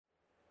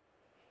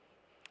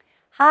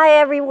Hi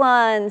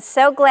everyone,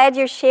 so glad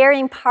you're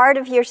sharing part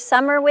of your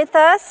summer with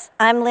us.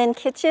 I'm Lynn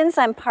Kitchens,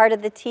 I'm part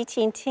of the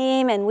teaching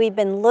team, and we've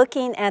been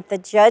looking at the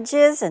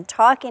judges and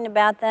talking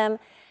about them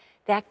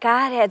that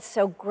God had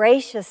so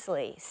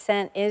graciously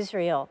sent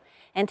Israel.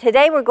 And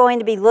today we're going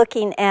to be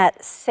looking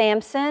at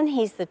Samson.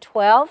 He's the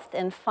 12th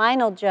and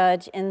final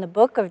judge in the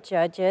book of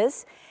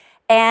Judges.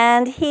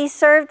 And he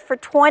served for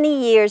 20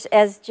 years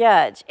as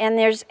judge. And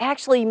there's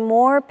actually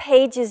more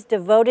pages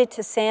devoted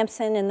to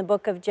Samson in the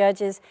book of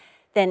Judges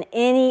than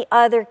any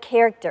other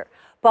character.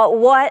 But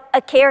what a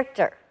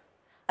character.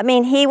 I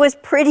mean, he was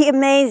pretty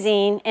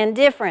amazing and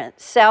different.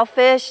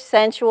 Selfish,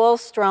 sensual,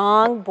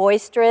 strong,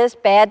 boisterous,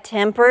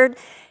 bad-tempered.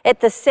 At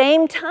the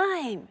same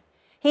time,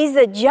 he's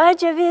the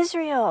judge of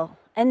Israel,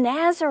 a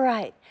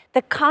Nazarite,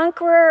 the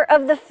conqueror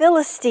of the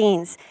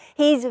Philistines.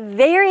 He's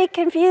very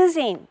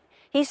confusing.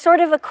 He's sort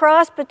of a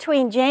cross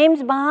between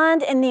James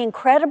Bond and the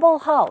Incredible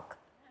Hulk.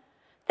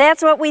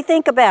 That's what we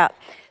think about.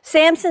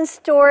 Samson's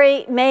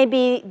story may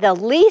be the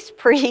least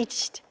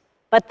preached,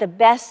 but the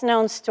best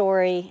known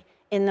story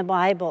in the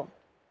Bible.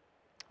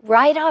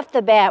 Right off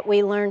the bat,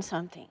 we learn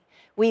something.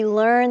 We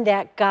learn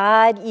that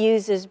God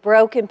uses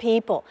broken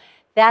people.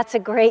 That's a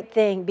great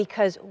thing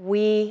because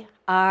we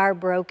are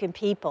broken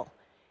people,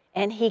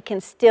 and He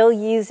can still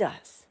use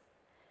us.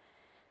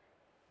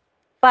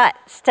 But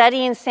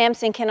studying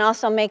Samson can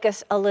also make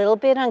us a little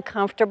bit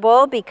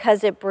uncomfortable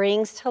because it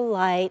brings to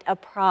light a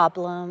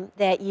problem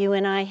that you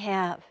and I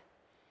have.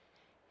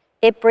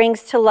 It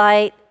brings to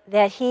light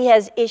that he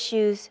has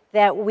issues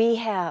that we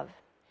have.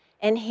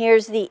 And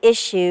here's the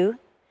issue.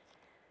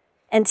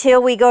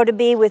 Until we go to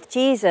be with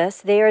Jesus,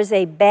 there is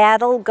a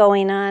battle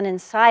going on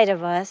inside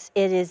of us.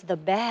 It is the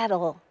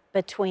battle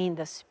between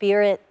the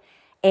spirit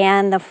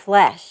and the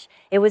flesh.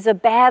 It was a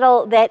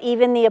battle that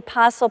even the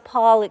Apostle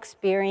Paul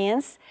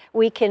experienced.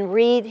 We can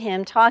read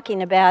him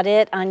talking about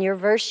it on your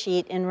verse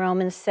sheet in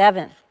Romans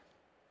 7.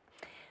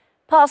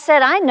 Paul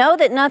said, I know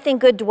that nothing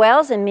good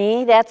dwells in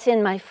me, that's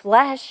in my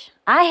flesh.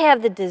 I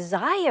have the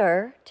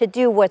desire to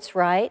do what's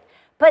right,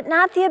 but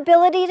not the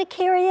ability to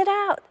carry it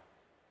out.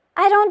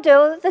 I don't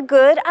do the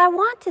good I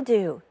want to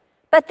do,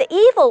 but the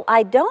evil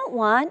I don't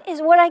want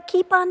is what I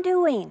keep on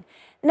doing.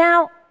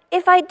 Now,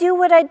 if I do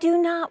what I do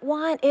not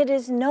want, it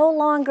is no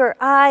longer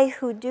I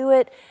who do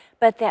it,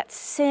 but that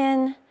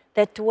sin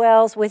that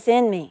dwells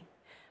within me.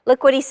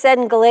 Look what he said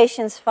in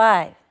Galatians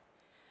 5.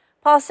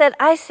 Paul said,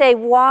 I say,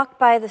 walk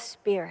by the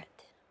Spirit,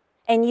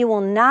 and you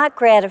will not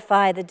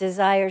gratify the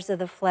desires of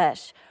the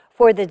flesh.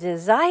 For the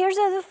desires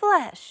of the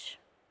flesh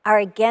are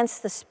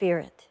against the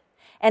Spirit,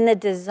 and the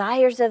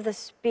desires of the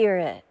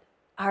Spirit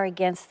are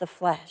against the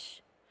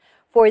flesh.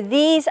 For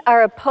these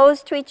are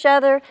opposed to each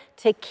other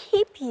to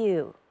keep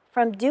you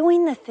from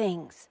doing the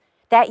things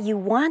that you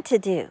want to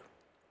do.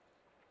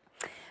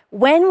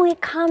 When we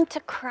come to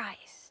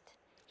Christ,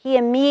 He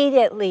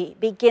immediately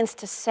begins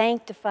to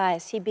sanctify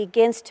us. He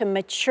begins to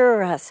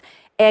mature us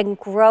and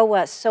grow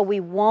us so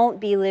we won't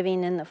be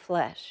living in the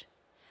flesh.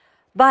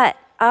 But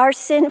our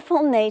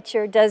sinful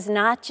nature does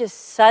not just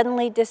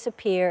suddenly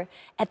disappear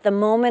at the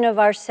moment of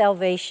our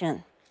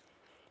salvation.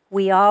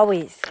 We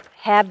always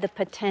have the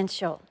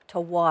potential to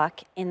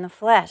walk in the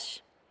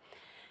flesh.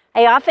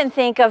 I often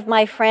think of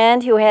my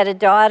friend who had a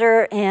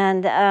daughter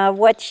and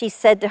what she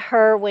said to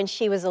her when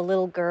she was a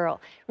little girl.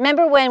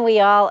 Remember when we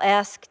all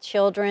ask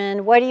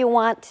children, what do you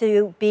want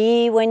to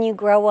be when you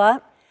grow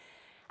up?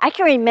 I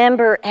can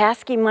remember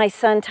asking my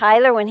son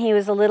Tyler when he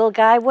was a little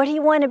guy, what do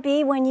you want to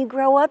be when you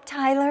grow up,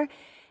 Tyler?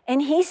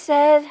 And he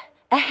said,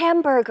 a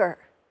hamburger.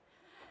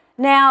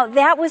 Now,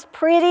 that was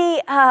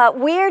pretty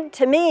weird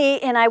to me,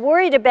 and I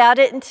worried about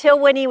it until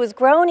when he was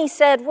grown, he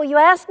said, well, you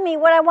asked me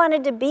what I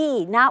wanted to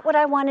be, not what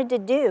I wanted to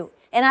do.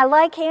 And I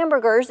like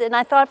hamburgers, and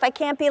I thought if I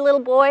can't be a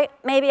little boy,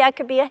 maybe I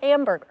could be a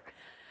hamburger.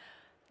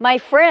 My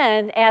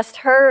friend asked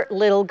her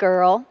little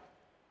girl,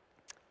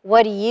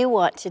 what do you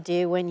want to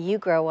do when you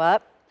grow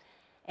up?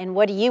 And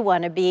what do you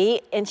want to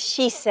be? And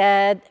she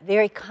said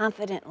very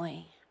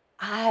confidently,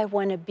 I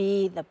want to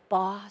be the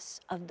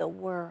boss of the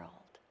world.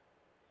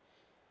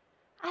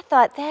 I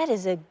thought that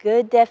is a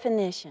good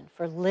definition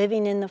for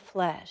living in the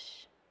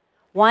flesh.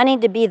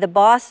 Wanting to be the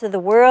boss of the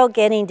world,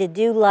 getting to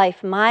do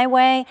life my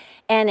way,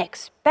 and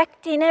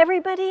expecting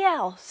everybody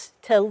else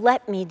to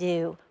let me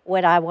do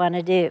what I want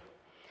to do.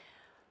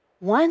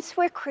 Once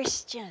we're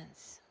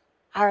Christians,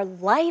 our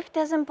life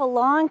doesn't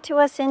belong to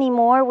us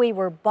anymore. We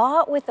were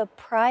bought with a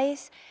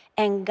price,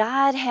 and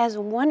God has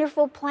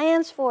wonderful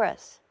plans for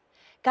us.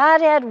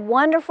 God had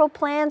wonderful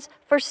plans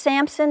for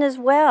Samson as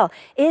well.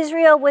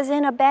 Israel was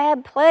in a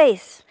bad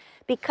place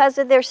because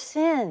of their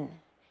sin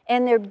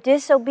and their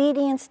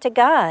disobedience to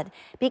God.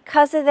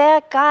 Because of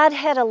that, God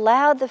had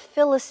allowed the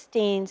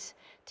Philistines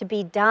to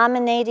be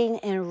dominating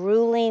and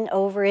ruling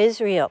over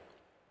Israel.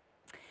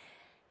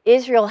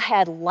 Israel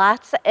had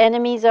lots of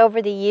enemies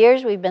over the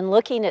years. We've been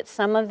looking at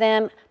some of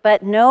them,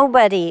 but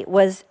nobody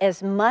was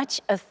as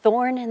much a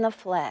thorn in the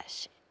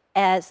flesh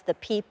as the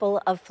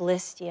people of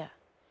Philistia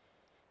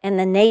and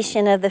the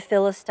nation of the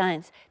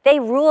Philistines. They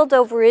ruled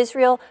over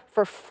Israel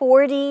for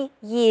 40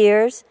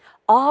 years.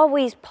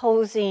 always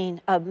posing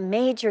a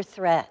major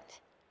threat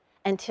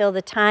until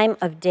the time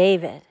of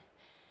David.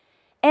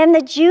 And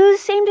the Jews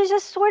seemed to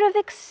just sort of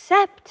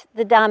accept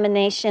the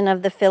domination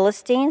of the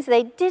Philistines.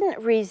 They didn't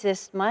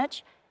resist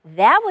much.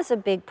 That was a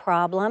big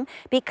problem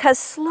because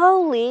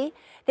slowly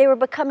they were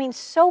becoming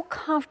so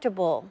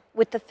comfortable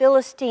with the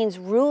Philistines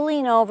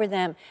ruling over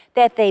them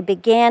that they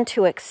began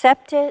to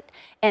accept it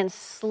and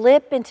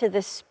slip into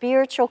the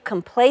spiritual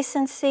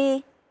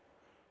complacency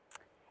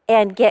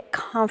and get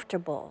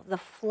comfortable, the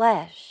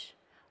flesh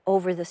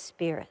over the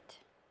spirit.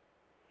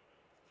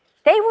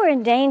 They were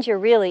in danger,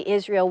 really,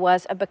 Israel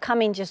was, of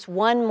becoming just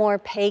one more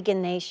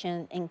pagan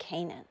nation in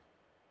Canaan.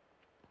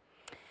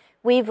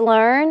 We've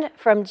learned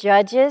from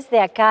Judges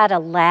that God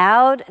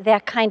allowed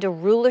that kind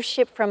of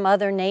rulership from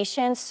other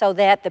nations so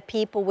that the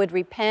people would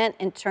repent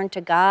and turn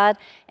to God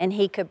and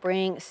He could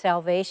bring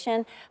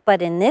salvation.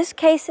 But in this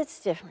case, it's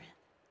different.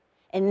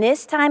 In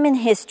this time in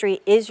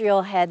history,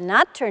 Israel had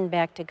not turned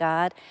back to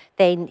God.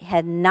 They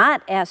had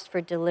not asked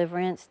for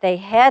deliverance. They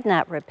had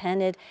not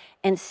repented.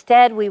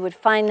 Instead, we would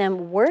find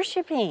them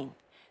worshiping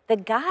the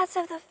gods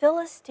of the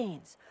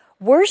Philistines,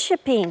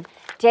 worshiping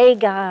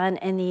Dagon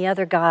and the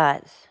other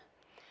gods.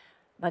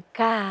 But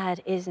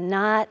God is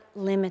not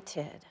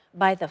limited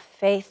by the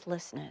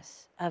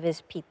faithlessness of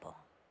His people.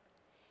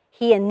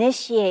 He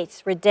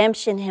initiates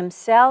redemption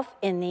Himself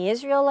in the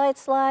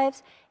Israelites'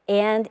 lives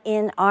and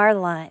in our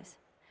lives.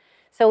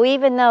 So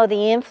even though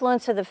the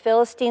influence of the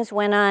Philistines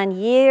went on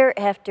year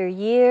after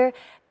year,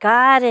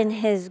 God in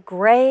His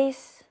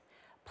grace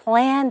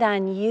planned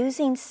on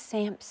using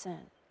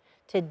Samson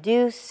to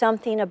do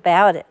something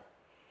about it.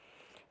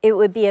 It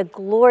would be a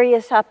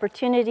glorious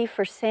opportunity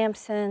for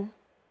Samson.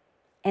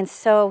 And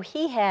so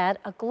he had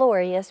a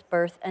glorious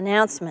birth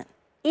announcement,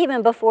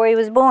 even before he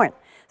was born.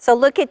 So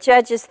look at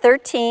Judges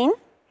 13,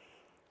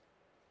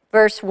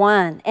 verse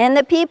 1. And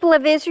the people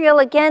of Israel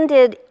again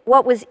did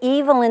what was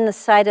evil in the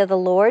sight of the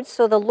Lord.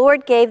 So the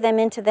Lord gave them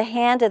into the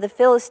hand of the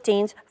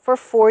Philistines for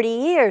 40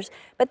 years.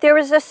 But there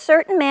was a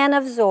certain man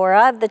of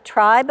Zorah, of the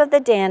tribe of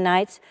the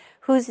Danites,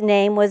 whose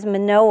name was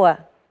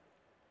Manoah.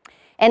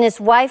 And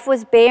his wife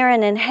was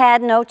barren and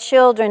had no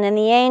children. And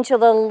the angel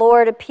of the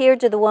Lord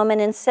appeared to the woman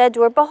and said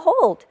to her,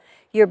 Behold,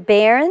 you're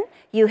barren,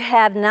 you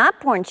have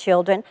not borne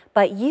children,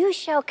 but you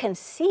shall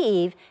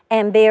conceive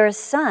and bear a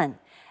son.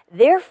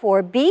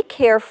 Therefore be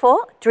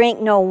careful, drink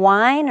no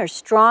wine or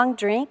strong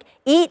drink,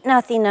 eat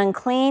nothing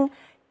unclean.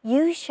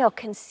 You shall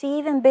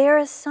conceive and bear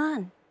a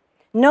son.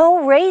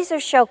 No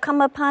razor shall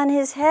come upon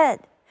his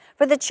head,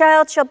 for the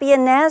child shall be a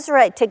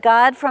Nazarite to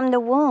God from the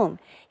womb.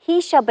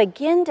 He shall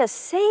begin to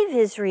save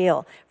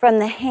Israel from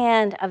the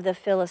hand of the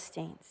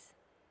Philistines.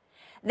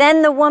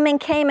 Then the woman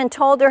came and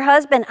told her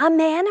husband, A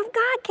man of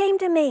God came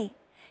to me.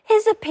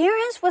 His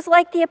appearance was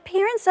like the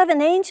appearance of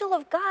an angel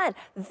of God,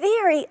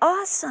 very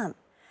awesome.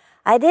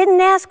 I didn't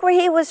ask where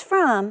he was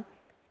from,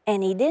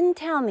 and he didn't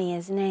tell me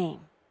his name.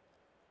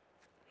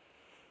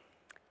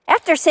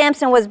 After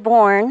Samson was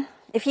born,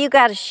 if you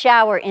got a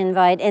shower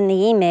invite in the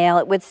email,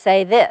 it would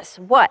say this,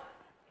 What?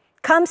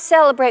 Come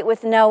celebrate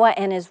with Noah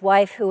and his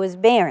wife who is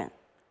barren.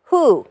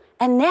 Who?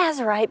 A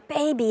Nazarite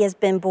baby has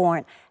been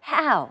born.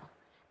 How?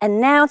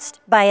 Announced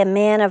by a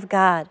man of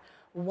God.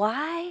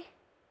 Why?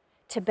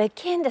 To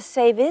begin to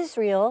save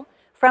Israel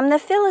from the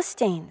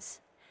Philistines.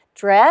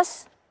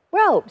 Dress,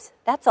 robes,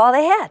 that's all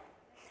they had.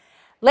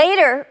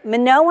 Later,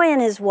 Manoah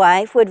and his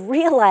wife would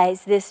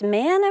realize this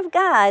man of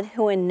God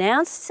who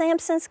announced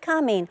Samson's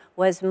coming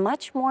was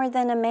much more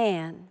than a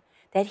man,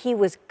 that he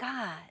was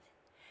God,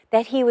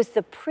 that he was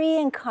the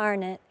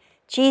pre-incarnate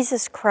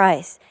Jesus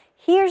Christ.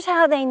 Here's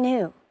how they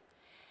knew.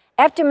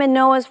 After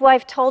Manoah's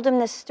wife told him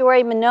this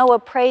story, Manoah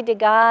prayed to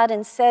God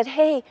and said,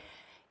 Hey,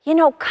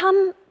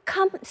 come,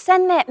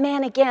 send that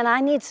man again. I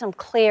need some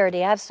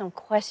clarity. I have some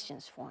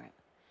questions for him.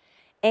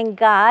 And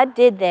God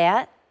did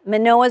that.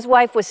 Manoah's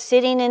wife was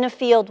sitting in a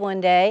field one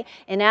day,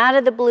 and out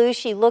of the blue,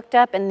 she looked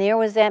up, and there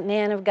was that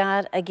man of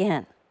God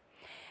again.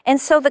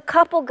 And so the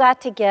couple got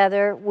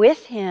together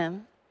with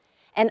him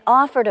and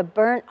offered a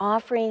burnt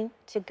offering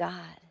to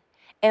God.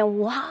 And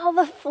while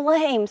the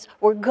flames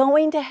were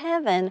going to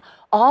heaven,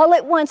 all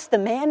at once the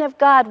man of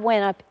God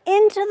went up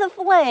into the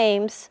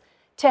flames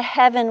to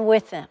heaven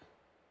with them.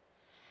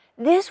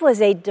 This was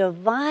a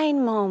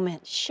divine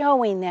moment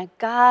showing that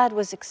God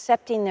was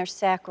accepting their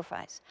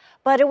sacrifice.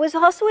 But it was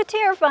also a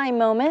terrifying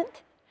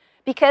moment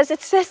because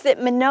it says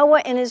that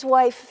Manoah and his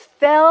wife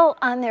fell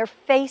on their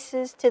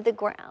faces to the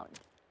ground.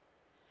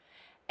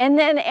 And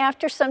then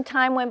after some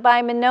time went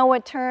by, Manoah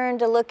turned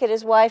to look at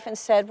his wife and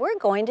said, We're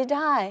going to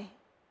die.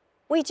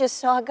 We just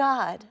saw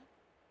God.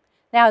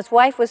 Now his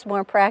wife was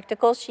more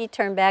practical. She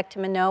turned back to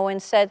Manoah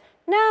and said,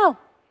 No,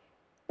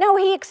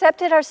 he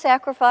accepted our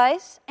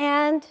sacrifice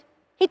and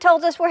he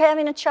told us we're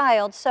having a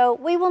child, so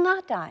we will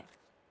not die.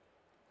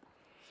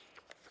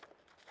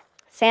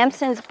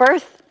 Samson's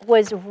birth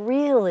was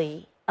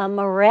really a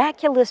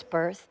miraculous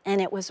birth, and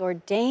it was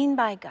ordained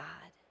by God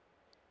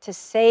to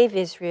save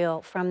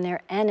Israel from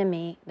their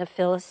enemy, the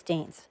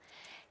Philistines.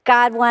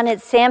 God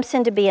wanted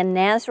Samson to be a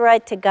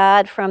Nazarite to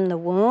God from the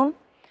womb.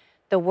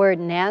 The word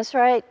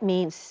Nazarite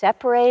means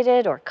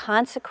separated or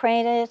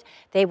consecrated.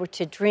 They were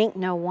to drink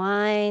no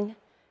wine,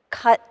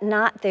 cut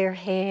not their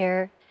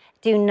hair,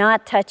 do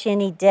not touch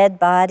any dead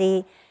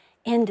body,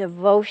 in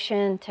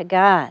devotion to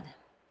God.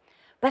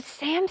 But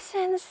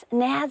Samson's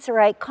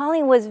Nazarite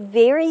calling was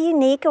very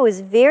unique. It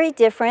was very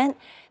different.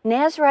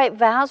 Nazarite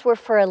vows were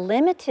for a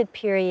limited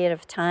period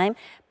of time,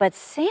 but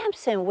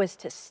Samson was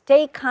to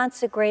stay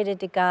consecrated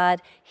to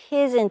God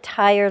his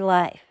entire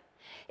life.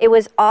 It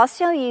was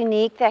also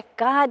unique that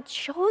God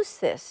chose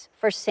this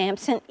for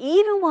Samson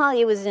even while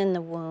he was in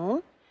the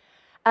womb,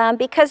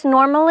 because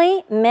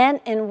normally men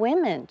and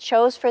women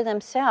chose for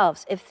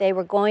themselves if they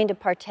were going to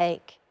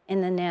partake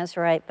in the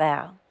Nazarite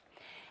vow.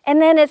 And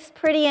then it's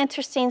pretty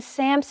interesting,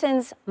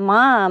 Samson's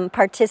mom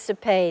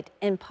participated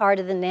in part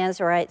of the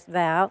Nazarite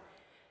vow,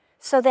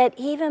 so that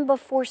even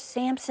before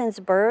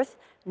Samson's birth,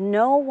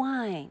 no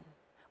wine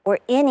or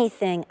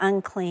anything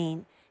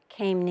unclean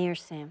came near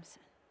Samson.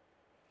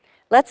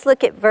 Let's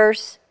look at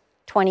verse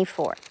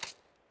 24.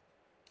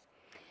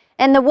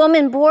 And the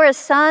woman bore a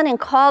son and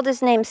called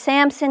his name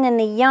Samson, and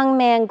the young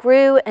man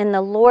grew, and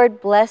the Lord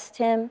blessed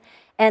him,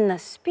 and the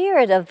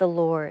Spirit of the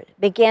Lord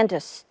began to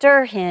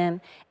stir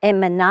him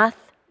in Manath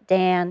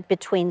Dan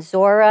between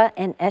Zorah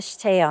and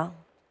Eshtaol.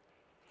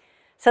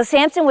 So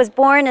Samson was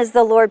born as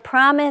the Lord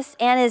promised,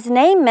 and his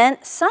name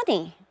meant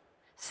sunny.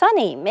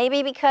 Sunny,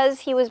 maybe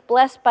because he was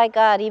blessed by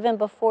God even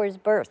before his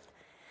birth.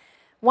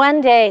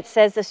 One day, it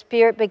says, the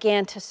Spirit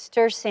began to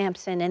stir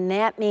Samson, and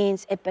that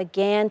means it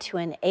began to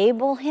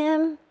enable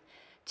him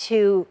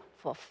to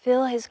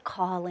fulfill his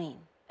calling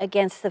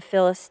against the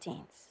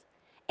Philistines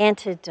and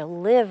to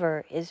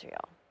deliver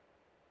Israel.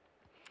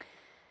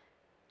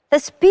 The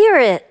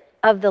Spirit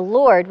of the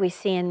Lord, we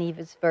see in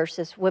these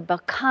verses, would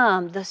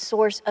become the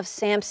source of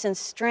Samson's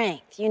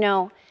strength. You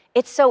know,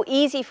 it's so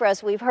easy for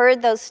us. We've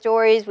heard those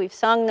stories, we've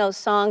sung those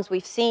songs,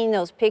 we've seen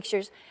those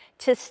pictures,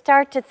 to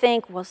start to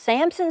think, well,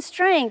 Samson's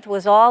strength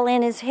was all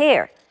in his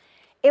hair.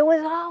 It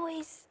was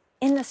always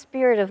in the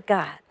Spirit of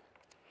God.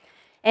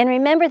 And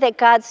remember that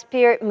God's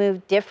Spirit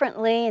moved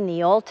differently in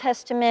the Old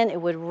Testament.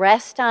 It would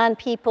rest on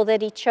people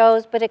that he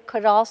chose, but he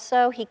could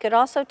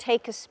also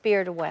take his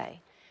spirit away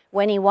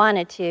when he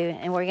wanted to,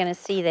 and we're going to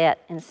see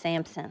that in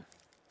Samson.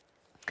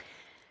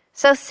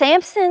 So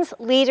Samson's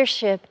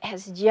leadership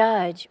as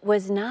judge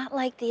was not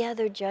like the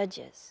other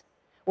judges,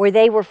 where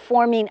they were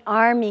forming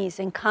armies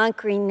and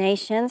conquering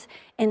nations.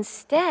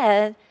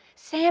 Instead,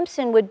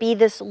 Samson would be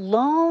this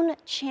lone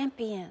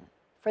champion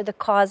for the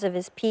cause of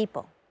his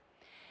people.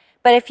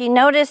 But if you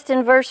noticed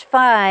in verse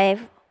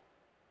 5,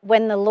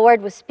 when the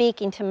Lord was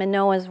speaking to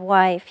Manoah's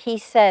wife, he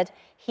said,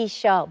 he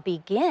shall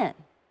begin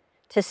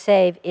to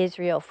save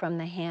Israel from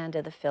the hand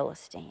of the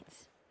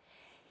Philistines.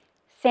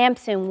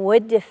 Samson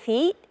would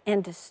defeat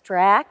and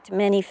distract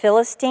many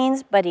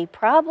Philistines, but he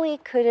probably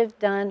could have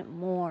done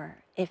more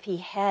if he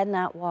had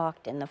not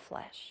walked in the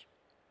flesh.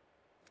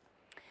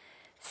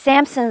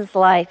 Samson's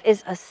life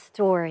is a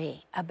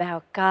story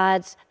about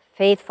God's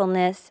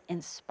faithfulness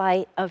in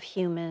spite of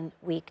human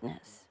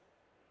weakness.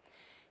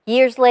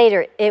 Years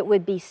later, it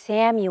would be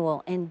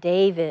Samuel and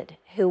David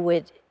who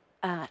would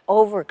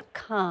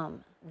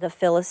overcome the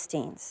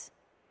Philistines,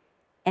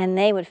 and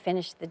they would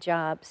finish the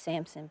job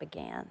Samson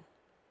began.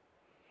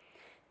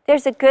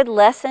 There's a good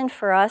lesson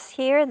for us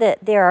here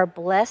that there are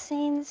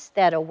blessings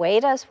that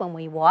await us when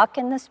we walk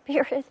in the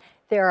Spirit.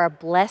 There are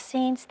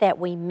blessings that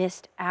we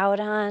missed out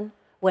on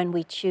when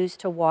we choose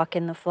to walk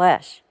in the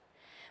flesh.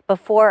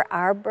 Before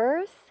our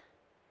birth,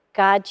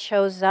 God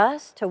chose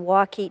us to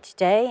walk each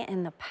day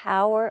in the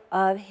power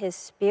of his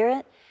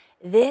Spirit.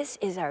 This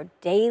is our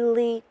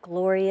daily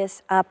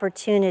glorious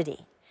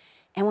opportunity.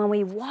 And when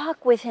we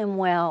walk with him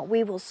well,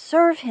 we will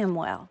serve him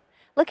well.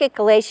 Look at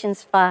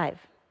Galatians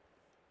 5.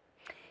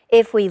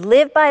 If we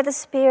live by the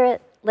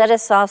Spirit, let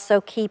us also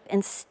keep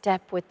in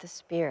step with the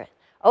Spirit.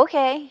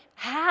 Okay,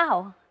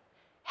 how?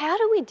 How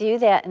do we do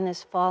that in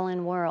this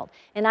fallen world?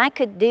 And I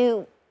could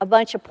do a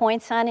bunch of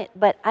points on it,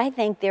 but I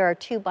think there are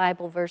 2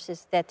 Bible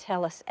verses that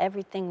tell us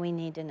everything we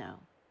need to know.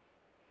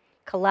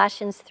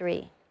 Colossians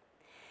 3.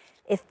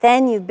 If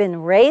then you've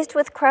been raised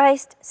with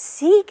Christ,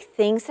 seek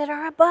things that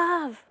are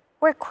above,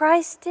 where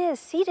Christ is,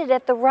 seated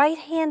at the right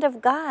hand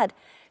of God.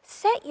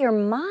 Set your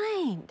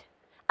mind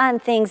on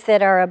things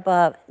that are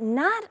above,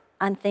 not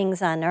on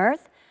things on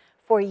earth,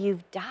 for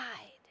you've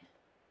died,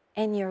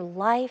 and your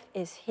life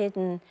is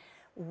hidden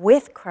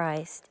with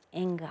Christ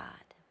in God.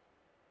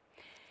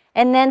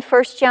 And then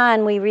 1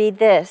 John, we read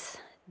this,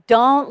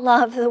 don't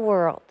love the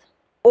world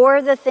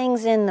or the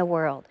things in the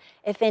world.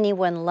 If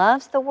anyone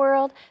loves the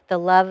world, the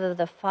love of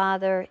the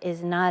Father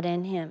is not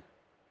in him.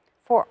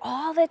 For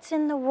all that's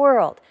in the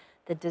world,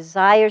 the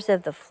desires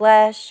of the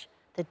flesh,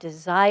 the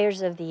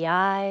desires of the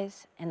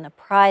eyes, and the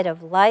pride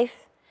of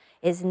life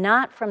is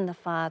not from the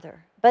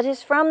Father, but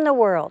is from the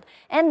world.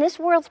 And this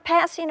world's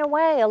passing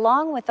away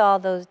along with all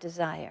those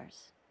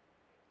desires.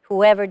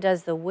 Whoever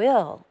does the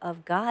will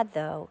of God,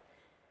 though,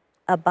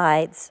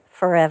 abides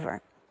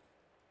forever.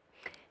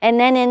 And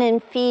then in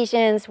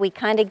Ephesians, we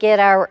kind of get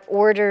our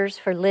orders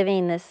for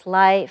living this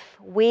life.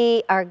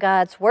 We are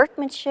God's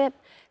workmanship,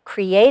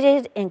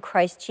 created in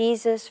Christ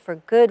Jesus for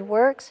good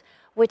works,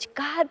 which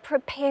God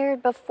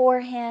prepared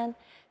beforehand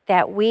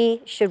that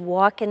we should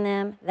walk in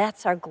them.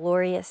 That's our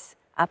glorious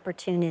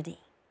opportunity.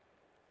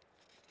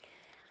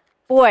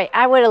 Boy,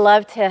 I would have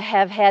loved to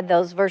have had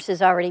those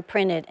verses already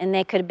printed, and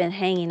they could have been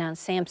hanging on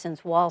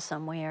Samson's wall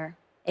somewhere.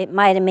 It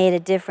might have made a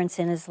difference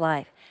in his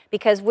life,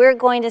 because we're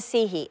going to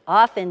see he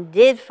often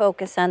did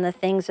focus on the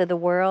things of the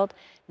world,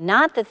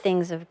 not the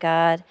things of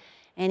God,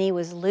 and he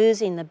was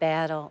losing the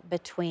battle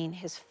between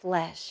his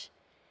flesh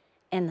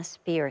and the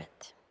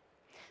spirit.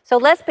 So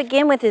let's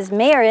begin with his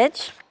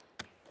marriage.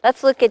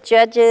 Let's look at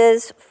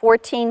Judges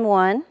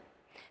 14:1.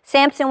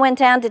 Samson went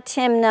down to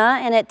Timnah,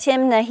 and at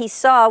Timnah he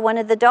saw one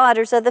of the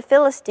daughters of the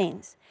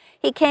Philistines.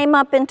 He came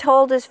up and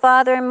told his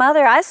father and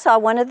mother, "I saw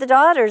one of the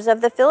daughters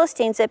of the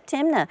Philistines at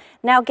Timnah.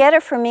 Now get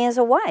her for me as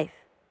a wife."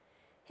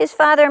 His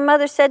father and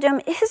mother said to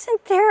him,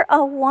 "Isn't there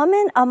a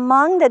woman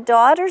among the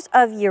daughters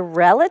of your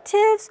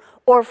relatives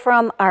or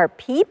from our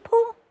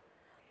people,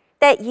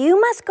 that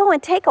you must go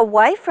and take a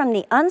wife from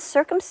the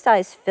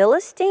uncircumcised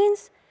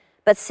Philistines?"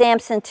 But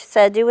Samson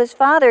said to his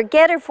father,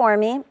 "Get her for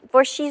me,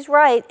 for she's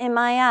right in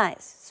my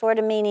eyes," sort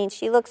of meaning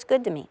she looks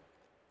good to me.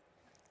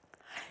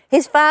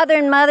 His father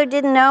and mother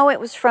didn't know it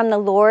was from the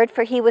Lord,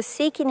 for he was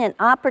seeking an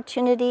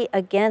opportunity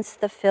against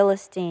the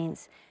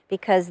Philistines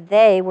because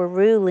they were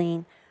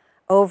ruling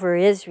over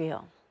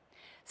Israel.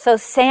 So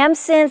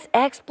Samson's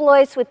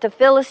exploits with the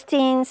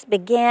Philistines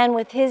began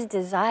with his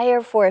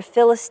desire for a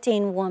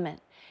Philistine woman.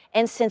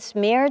 And since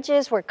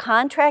marriages were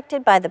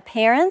contracted by the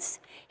parents,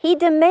 he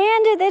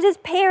demanded that his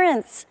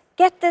parents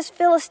get this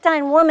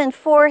Philistine woman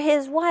for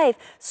his wife,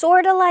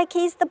 sort of like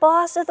he's the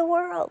boss of the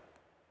world.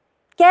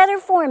 "Get her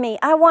for me.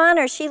 I want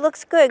her. She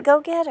looks good.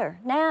 Go get her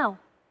now."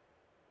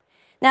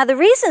 Now, the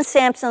reason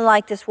Samson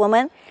liked this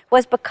woman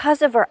was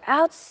because of her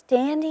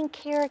outstanding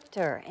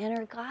character and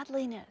her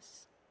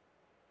godliness.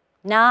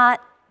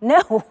 Not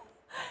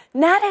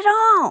at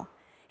all.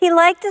 He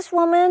liked this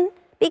woman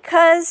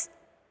because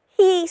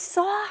he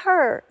saw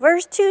her.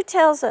 Verse 2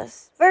 tells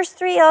us. Verse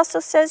 3 also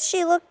says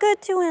she looked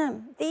good to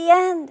him. The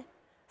end.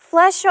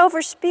 Flesh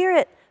over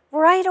spirit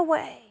right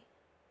away.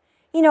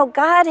 You know,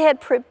 God had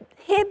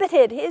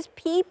prohibited his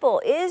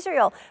people,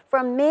 Israel,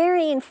 from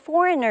marrying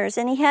foreigners,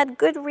 and he had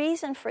good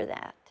reason for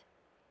that.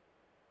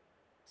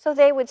 So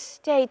they would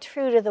stay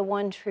true to the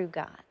one true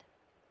God.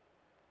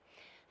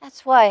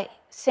 That's why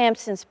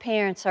Samson's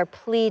parents are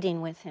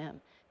pleading with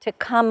him to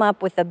come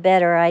up with a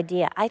better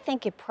idea. I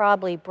think it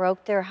probably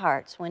broke their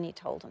hearts when he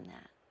told them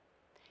that.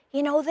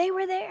 You know, they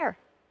were there.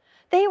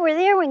 They were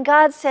there when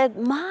God said,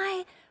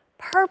 "My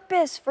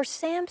purpose for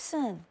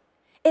Samson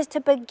is to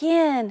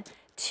begin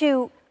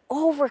to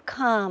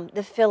overcome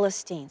the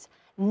Philistines,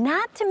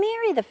 not to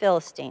marry the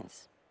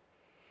Philistines."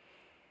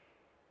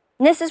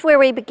 And this is where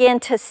we begin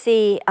to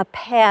see a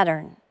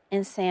pattern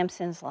in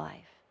Samson's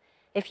life.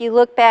 If you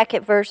look back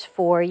at verse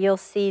 4, you'll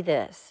see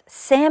this.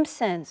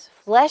 Samson's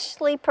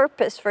fleshly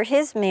purpose for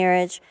his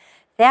marriage,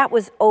 that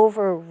was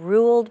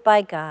overruled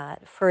by God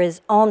for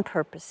his own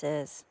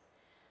purposes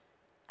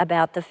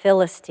about the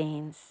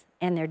Philistines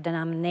and their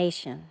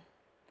denomination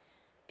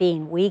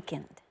being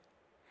weakened.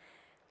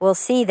 We'll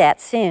see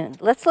that soon.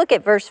 Let's look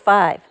at verse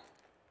 5.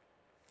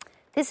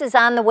 This is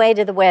on the way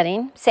to the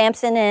wedding.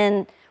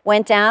 Samson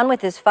went down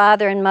with his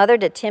father and mother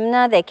to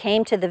Timnah. They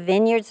came to the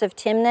vineyards of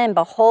Timnah, and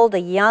behold, a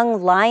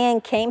young lion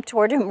came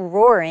toward him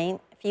roaring,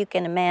 if you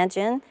can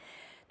imagine.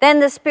 Then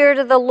the Spirit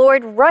of the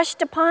Lord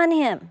rushed upon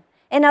him,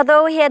 and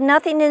although he had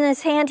nothing in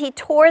his hand, he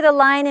tore the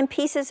lion in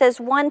pieces as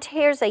one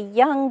tears a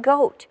young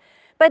goat.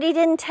 But he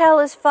didn't tell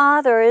his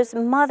father or his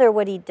mother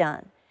what he'd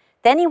done.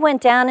 Then he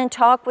went down and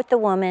talked with the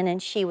woman,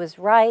 and she was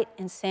right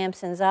in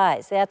Samson's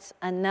eyes. That's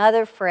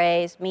another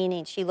phrase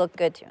meaning she looked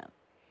good to him.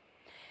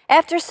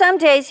 After some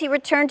days, he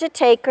returned to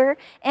take her,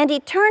 and he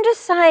turned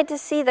aside to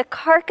see the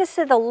carcass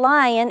of the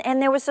lion,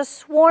 and there was a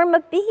swarm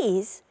of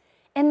bees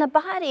in the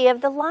body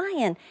of the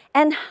lion,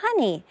 and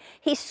honey.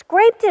 He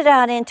scraped it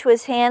out into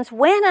his hands,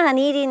 went on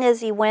eating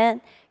as he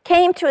went,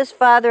 came to his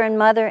father and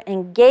mother,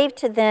 and gave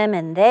to them,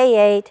 and they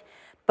ate.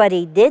 But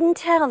he didn't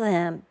tell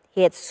them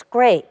he had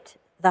scraped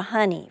the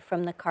honey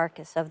from the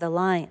carcass of the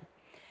lion.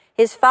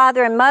 His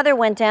father and mother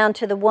went down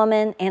to the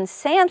woman, and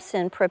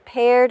Samson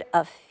prepared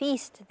a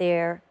feast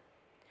there,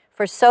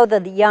 for so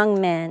the young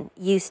men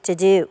used to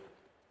do.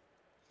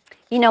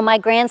 You know, my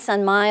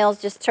grandson Miles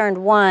just turned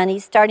 1.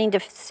 He's starting to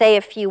say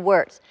a few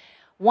words.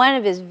 One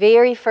of his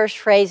very first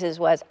phrases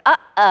was,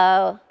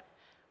 "uh-oh,"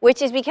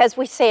 which is because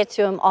we say it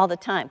to him all the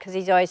time, because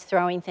he's always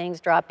throwing things,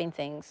 dropping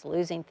things,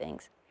 losing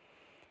things.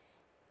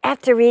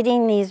 After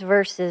reading these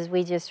verses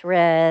we just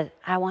read,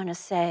 I want to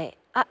say,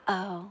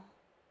 uh-oh,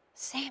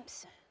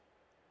 Samson,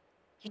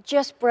 you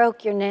just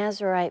broke your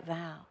Nazirite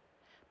vow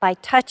by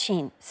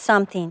touching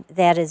something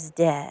that is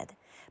dead,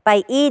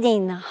 by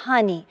eating the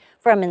honey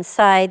from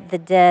inside the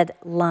dead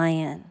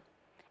lion.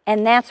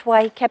 And that's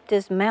why he kept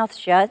his mouth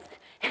shut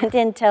and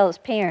didn't tell his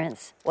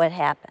parents what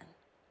happened.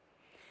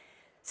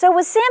 So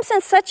was Samson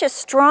such a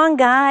strong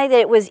guy that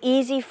it was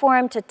easy for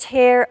him to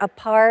tear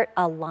apart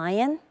a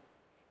lion?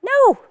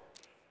 No.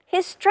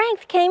 His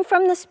strength came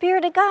from the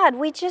Spirit of God.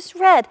 We just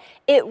read,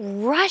 it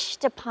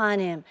rushed upon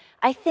him.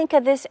 I think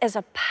of this as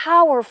a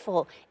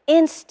powerful,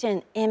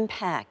 instant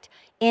impact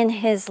in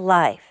his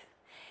life.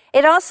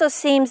 It also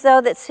seems, though,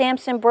 that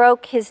Samson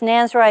broke his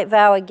Nazirite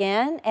vow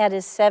again at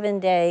his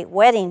 7-day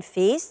wedding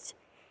feast,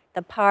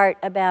 the part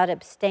about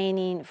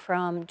abstaining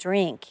from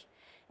drink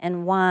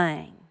and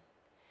wine.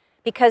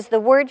 Because the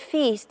word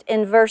feast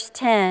in verse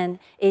 10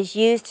 is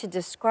used to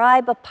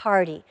describe a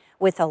party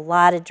with a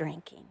lot of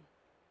drinking.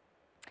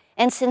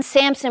 And since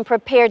Samson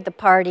prepared the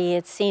party,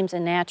 it seems a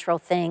natural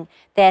thing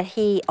that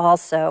he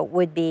also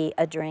would be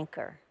a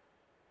drinker.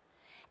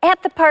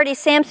 At the party,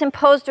 Samson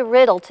posed a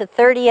riddle to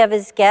 30 of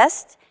his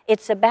guests.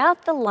 It's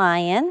about the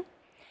lion,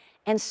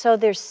 and so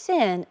there's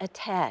sin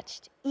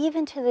attached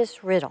even to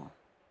this riddle.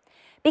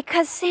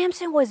 Because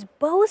Samson was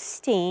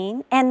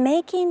boasting and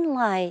making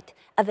light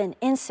of an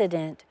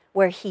incident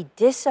where he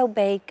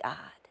disobeyed God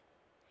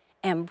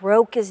and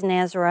broke his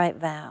Nazirite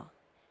vow.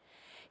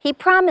 He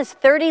promised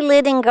 30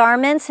 linen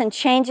garments and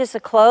changes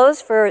of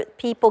clothes for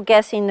people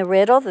guessing the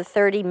riddle, the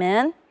 30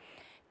 men.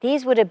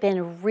 These would have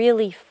been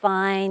really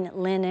fine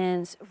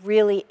linens,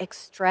 really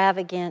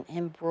extravagant,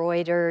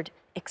 embroidered,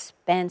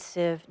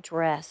 expensive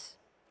dress.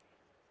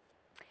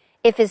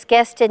 If his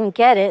guests didn't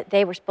get it,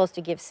 they were supposed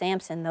to give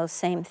Samson those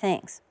same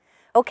things.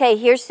 Okay,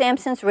 here's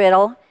Samson's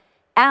riddle.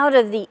 Out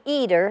of the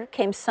eater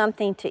came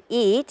something to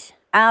eat.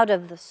 Out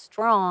of the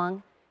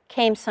strong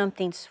came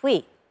something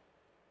sweet.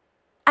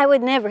 I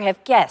would never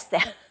have guessed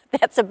that.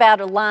 That's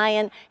about a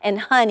lion and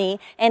honey,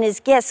 and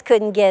his guests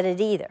couldn't get it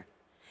either.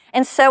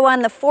 And so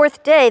on the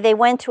 4th day, they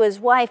went to his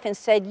wife and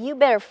said, you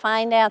better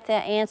find out the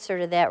answer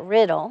to that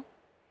riddle,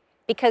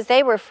 because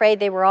they were afraid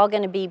they were all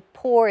going to be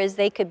poor as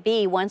they could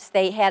be once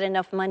they had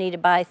enough money to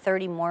buy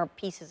 30 more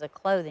pieces of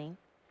clothing.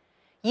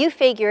 You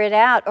figure it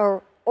out,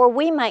 or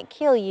we might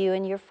kill you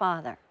and your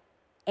father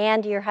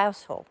and your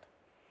household.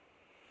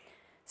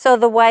 So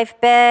the wife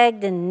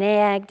begged and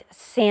nagged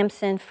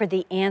Samson for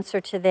the answer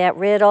to that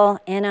riddle,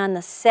 and on the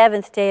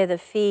 7th day of the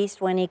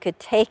feast, when he could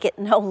take it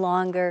no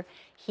longer,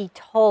 he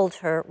told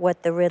her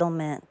what the riddle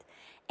meant.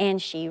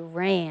 And she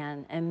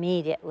ran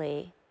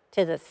immediately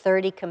to the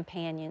 30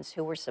 companions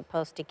who were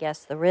supposed to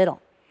guess the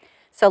riddle.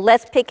 So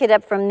let's pick it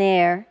up from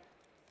there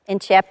in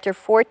chapter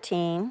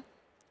 14,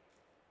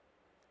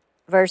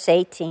 verse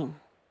 18.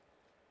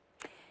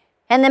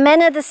 And the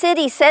men of the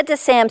city said to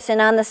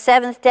Samson on the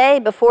 7th day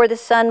before the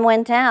sun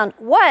went down,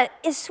 what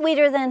is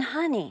sweeter than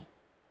honey?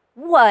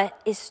 What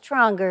is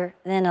stronger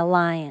than a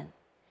lion?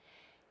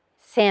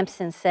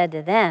 Samson said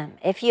to them,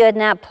 if you had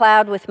not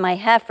plowed with my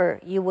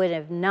heifer, you would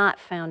have not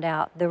found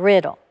out the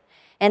riddle.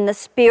 And the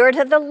Spirit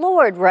of the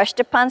Lord rushed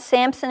upon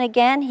Samson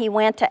again. He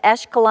went to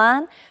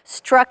Ashkelon,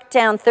 struck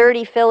down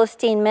 30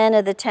 Philistine men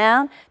of the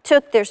town,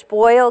 took their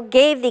spoil,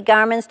 gave the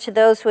garments to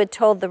those who had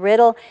told the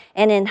riddle,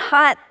 and in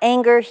hot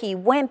anger he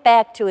went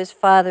back to his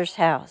father's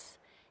house.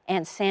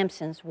 And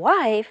Samson's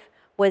wife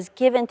was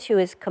given to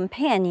his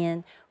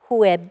companion,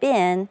 who had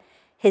been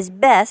his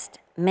best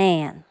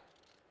man.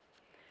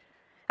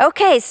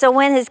 Okay, so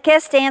when his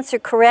guest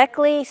answered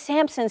correctly,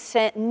 Samson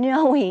said,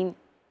 knowing,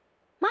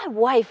 my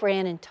wife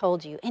ran and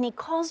told you, and he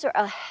calls her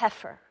a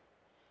heifer.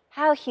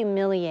 How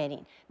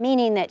humiliating,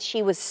 meaning that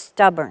she was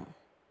stubborn.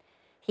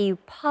 He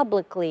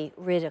publicly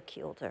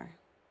ridiculed her.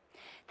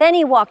 Then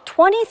he walked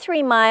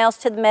 23 miles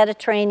to the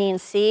Mediterranean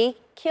Sea,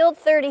 killed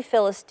 30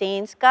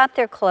 Philistines, got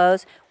their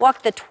clothes,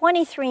 walked the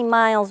 23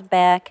 miles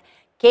back,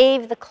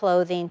 gave the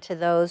clothing to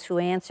those who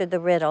answered the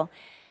riddle.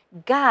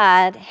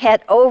 God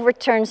had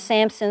overturned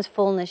Samson's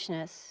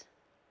foolishness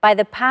by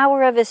the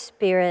power of his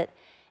Spirit,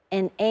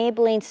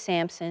 enabling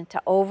Samson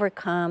to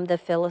overcome the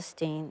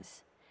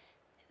Philistines.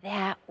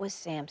 That was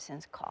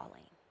Samson's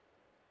calling.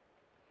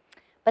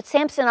 But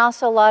Samson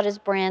also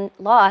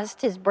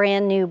lost his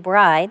brand new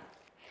bride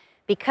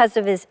because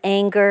of his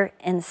anger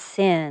and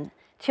sin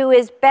to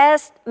his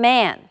best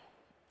man.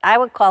 I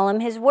would call him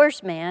his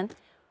worst man,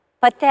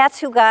 but that's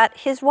who got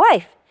his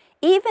wife.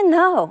 Even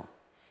though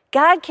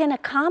God can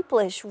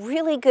accomplish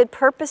really good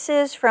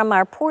purposes from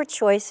our poor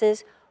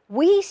choices,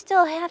 we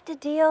still have to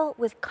deal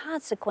with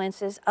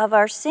consequences of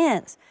our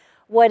sins.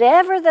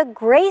 Whatever the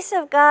grace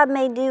of God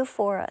may do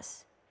for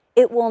us,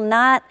 it will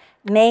not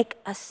make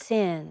a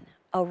sin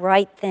a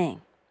right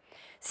thing.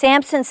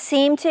 Samson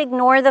seemed to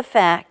ignore the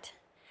fact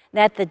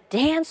that the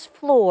dance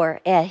floor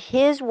at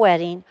his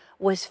wedding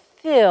was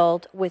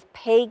filled with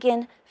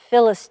pagan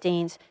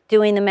Philistines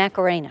doing the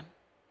Macarena.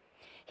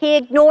 He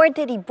ignored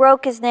that he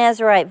broke his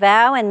Nazirite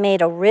vow and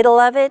made a riddle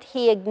of it.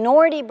 He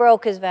ignored he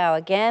broke his vow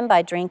again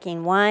by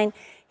drinking wine.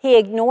 He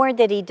ignored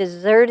that he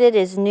deserted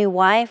his new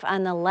wife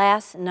on the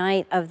last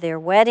night of their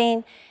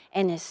wedding,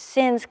 and his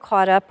sins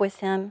caught up with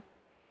him.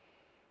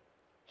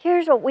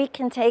 Here's what we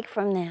can take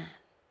from that.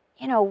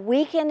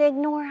 We can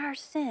ignore our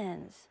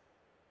sins,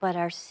 but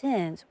our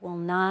sins will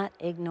not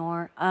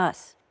ignore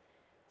us.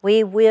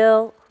 We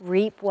will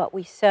reap what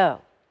we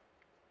sow.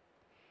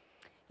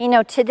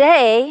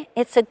 Today,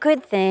 it's a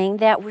good thing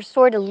that we're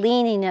sort of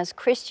leaning as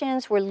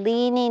Christians, we're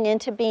leaning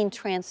into being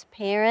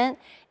transparent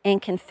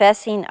and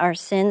confessing our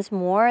sins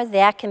more.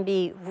 That can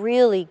be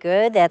really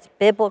good. That's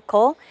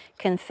biblical.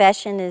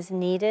 Confession is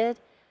needed.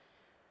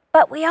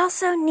 But we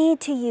also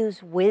need to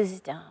use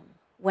wisdom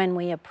when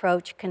we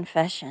approach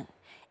confession.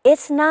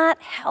 It's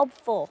not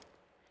helpful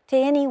to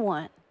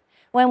anyone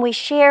when we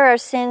share our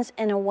sins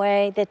in a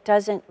way that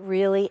doesn't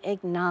really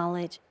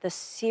acknowledge the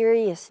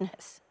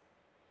seriousness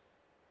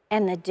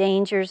and the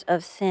dangers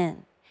of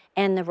sin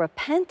and the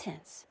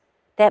repentance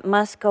that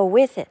must go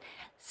with it.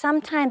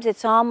 Sometimes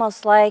it's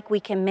almost like we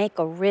can make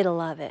a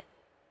riddle of it,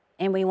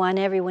 and we want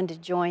everyone to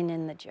join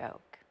in the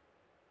joke.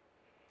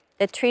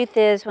 The truth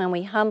is, when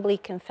we humbly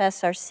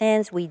confess our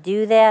sins, we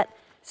do that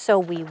so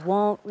we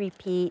won't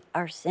repeat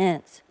our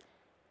sins.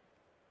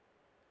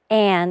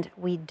 And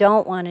we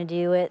don't want to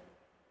do it,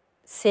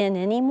 sin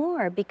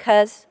anymore,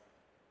 because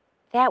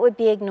that would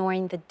be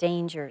ignoring the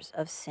dangers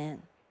of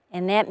sin.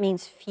 And that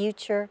means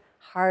future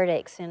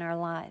heartaches in our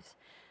lives.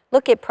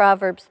 Look at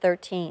Proverbs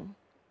 13.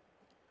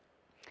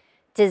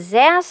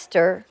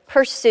 Disaster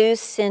pursues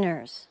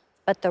sinners,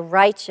 but the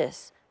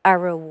righteous are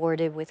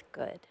rewarded with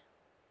good.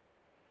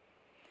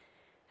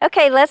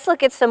 Okay, let's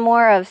look at some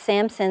more of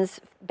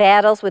Samson's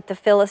battles with the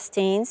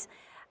Philistines.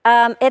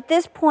 At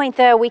this point,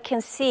 though, we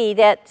can see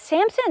that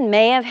Samson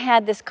may have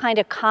had this kind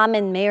of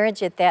common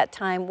marriage at that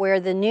time where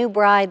the new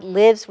bride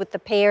lives with the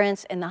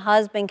parents and the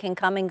husband can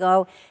come and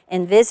go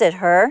and visit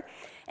her.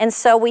 And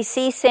so we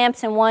see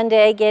Samson one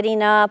day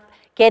getting up,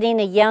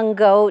 getting a young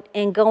goat,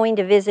 and going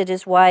to visit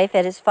his wife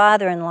at his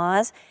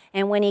father-in-law's.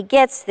 And when he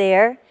gets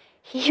there,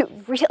 he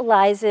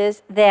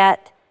realizes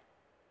that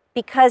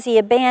because he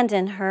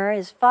abandoned her,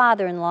 his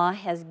father-in-law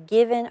has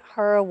given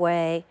her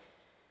away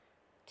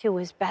to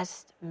his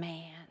best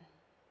man.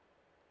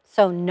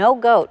 So no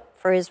goat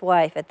for his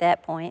wife at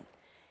that point.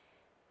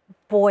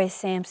 Boy,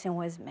 Samson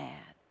was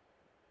mad.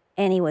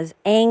 And he was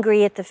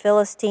angry at the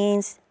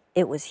Philistines.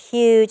 It was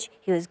huge.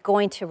 He was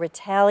going to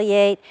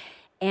retaliate.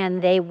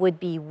 And they would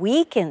be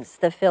weakened,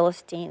 the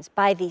Philistines,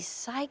 by these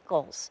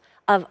cycles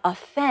of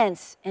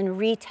offense and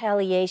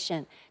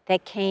retaliation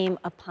that came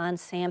upon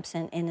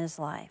Samson in his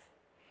life.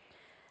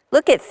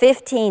 Look at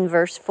 15,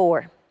 verse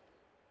 4.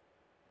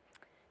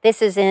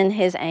 This is in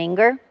his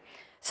anger.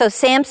 So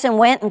Samson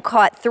went and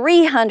caught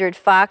 300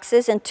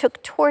 foxes and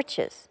took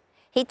torches.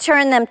 He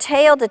turned them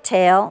tail to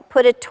tail,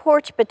 put a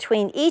torch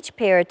between each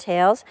pair of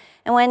tails,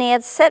 and when he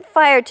had set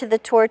fire to the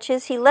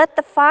torches, he let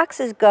the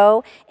foxes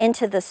go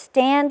into the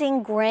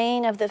standing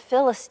grain of the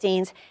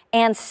Philistines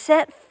and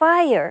set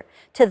fire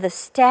to the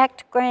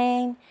stacked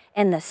grain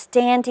and the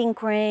standing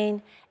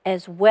grain,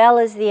 as well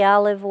as the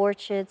olive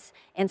orchards,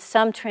 and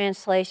some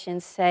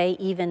translations say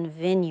even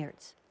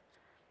vineyards.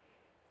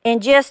 In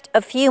just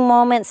a few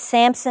moments,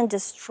 Samson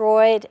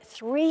destroyed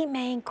 3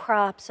 main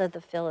crops of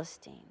the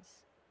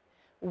Philistines: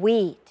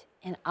 wheat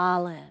and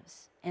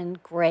olives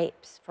and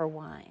grapes for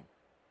wine.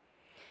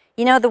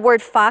 You know, the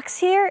word fox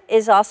here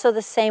is also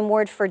the same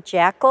word for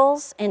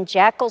jackals, and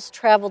jackals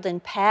traveled in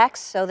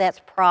packs, so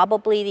that's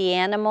probably the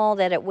animal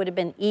that it would have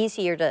been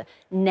easier to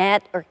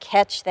net or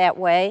catch that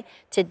way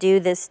to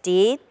do this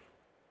deed.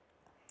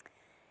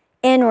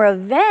 In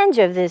revenge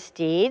of this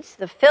deed,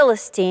 the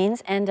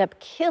Philistines end up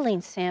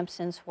killing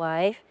Samson's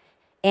wife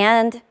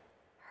and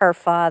her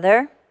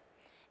father.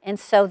 And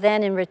so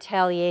then in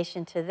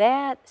retaliation to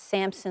that,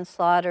 Samson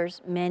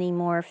slaughters many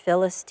more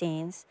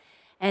Philistines.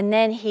 And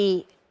then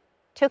he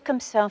took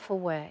himself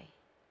away,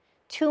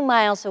 2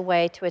 miles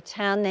away to a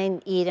town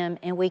named Edom,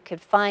 and we could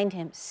find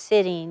him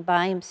sitting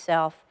by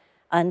himself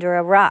under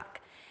a rock.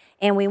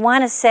 And we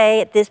want to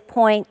say at this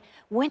point,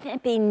 wouldn't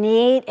it be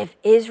neat if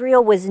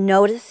Israel was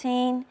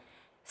noticing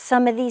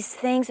some of these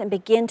things and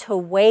begin to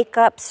wake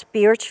up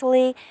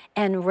spiritually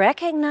and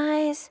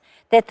recognize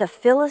that the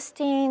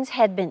Philistines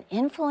had been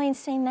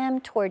influencing them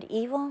toward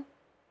evil?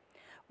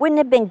 Wouldn't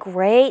it have been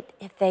great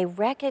if they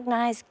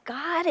recognized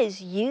God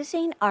is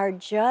using our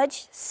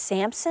judge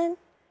Samson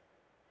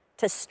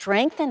to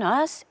strengthen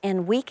us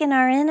and weaken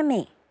our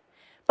enemy?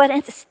 But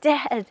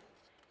instead,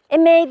 it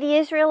made the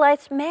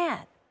Israelites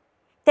mad.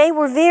 They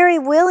were very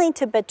willing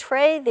to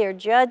betray their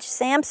judge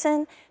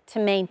Samson to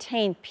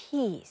maintain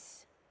peace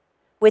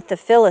with the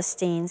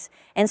Philistines.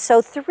 And so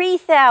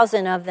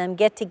 3,000 of them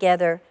get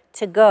together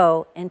to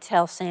go and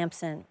tell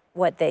Samson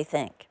what they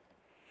think.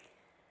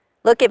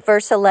 Look at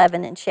verse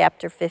 11 in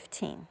chapter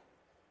 15.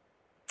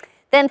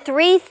 Then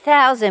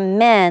 3,000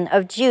 men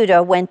of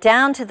Judah went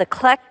down to the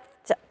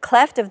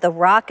cleft of the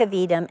rock of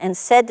Edom and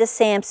said to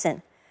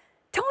Samson,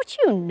 "Don't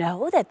you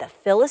know that the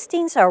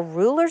Philistines are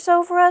rulers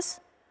over us?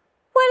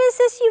 What is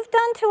this you've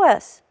done to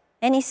us?"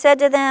 And he said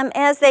to them,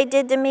 "As they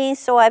did to me,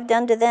 so I've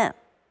done to them."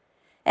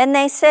 And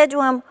they said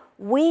to him,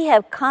 "We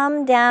have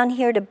come down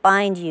here to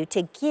bind you,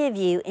 to give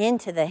you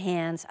into the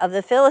hands of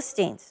the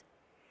Philistines."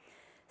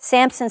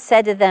 Samson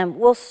said to them,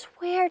 "Well,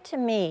 swear to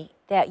me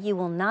that you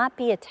will not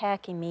be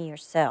attacking me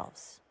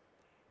yourselves."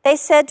 They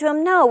said to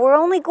him, "No, we're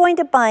only going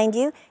to bind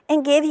you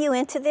and give you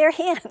into their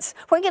hands.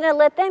 We're going to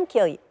let them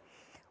kill you.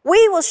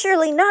 We will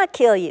surely not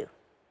kill you."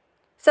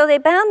 So they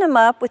bound him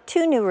up with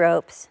 2 new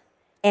ropes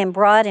and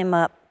brought him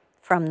up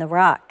from the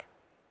rock.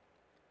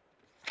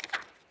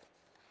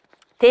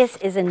 This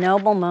is a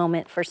noble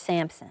moment for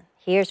Samson.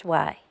 Here's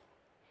why.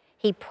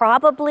 He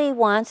probably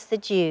wants the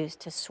Jews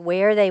to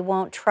swear they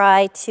won't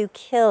try to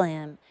kill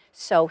him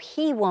so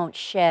he won't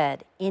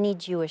shed any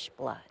Jewish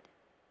blood.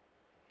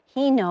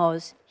 He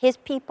knows his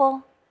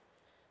people,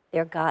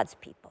 they're God's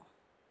people.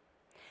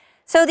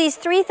 So these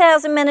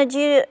 3,000 men of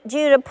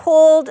Judah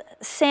pulled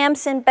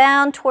Samson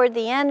bound toward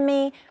the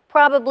enemy.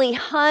 Probably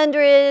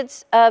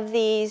hundreds of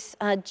these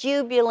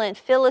jubilant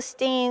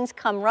Philistines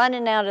come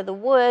running out of the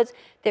woods.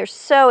 They're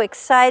so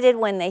excited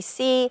when they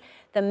see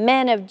the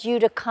men of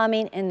Judah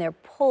coming, and they're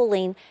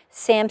pulling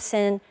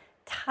Samson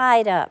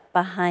tied up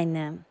behind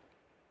them.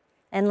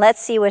 And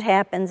let's see what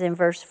happens in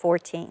verse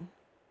 14.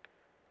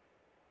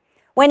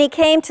 When he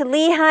came to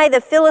Lehi,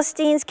 the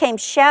Philistines came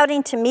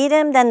shouting to meet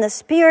him. Then the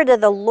Spirit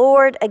of the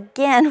Lord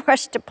again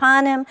rushed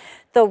upon him.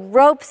 The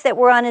ropes that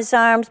were on his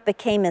arms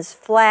became as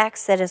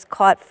flax that has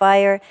caught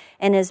fire,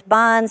 and his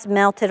bonds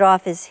melted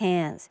off his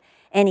hands.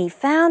 And he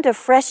found a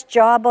fresh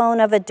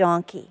jawbone of a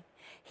donkey.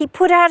 He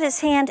put out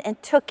his hand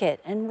and took it,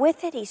 and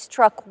with it he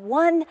struck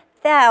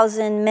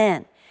 1,000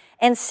 men.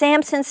 And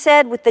Samson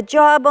said, with the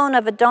jawbone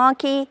of a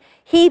donkey,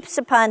 heaps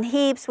upon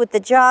heaps, with the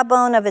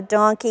jawbone of a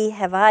donkey,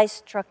 have I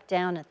struck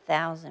down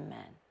 1,000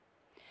 men.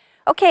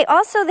 Okay,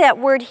 also that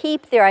word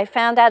heap there I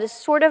found out is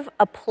sort of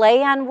a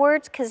play on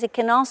words because it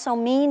can also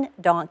mean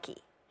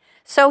donkey.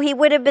 So he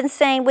would have been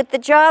saying, with the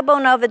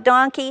jawbone of a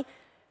donkey,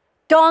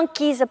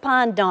 donkeys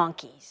upon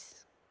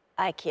donkeys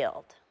I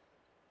killed.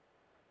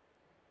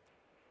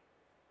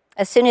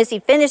 As soon as he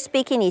finished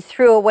speaking, he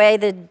threw away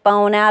the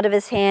bone out of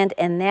his hand,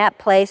 and that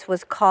place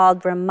was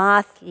called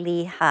Ramoth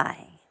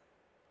Lehi.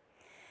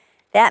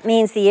 That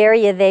means the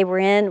area they were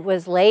in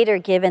was later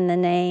given the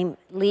name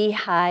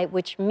Lehi,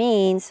 which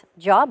means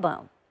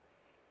jawbone.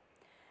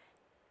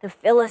 The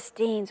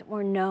Philistines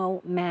were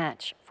no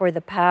match for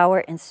the power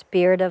and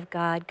spirit of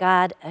God.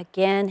 God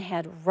again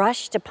had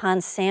rushed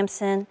upon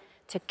Samson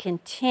to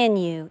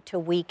continue to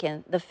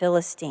weaken the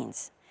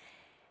Philistines.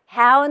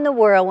 How in the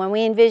world, when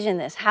we envision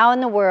this, how in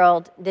the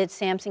world did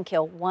Samson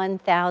kill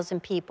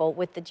 1,000 people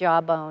with the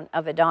jawbone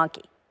of a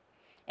donkey?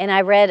 And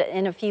I read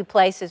in a few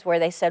places where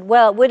they said,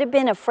 well, it would have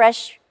been a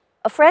fresh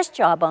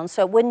jawbone,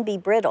 so it wouldn't be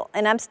brittle.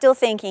 And I'm still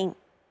thinking,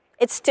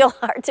 it's still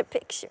hard to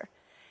picture.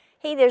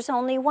 Hey, there's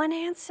only one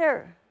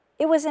answer.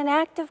 It was an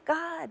act of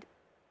God.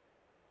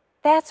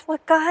 That's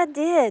what God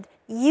did,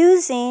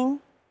 using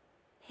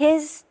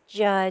his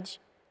judge,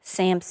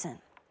 Samson.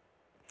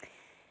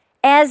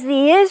 As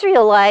the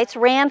Israelites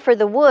ran for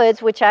the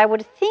woods, which I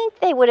would think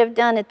they would have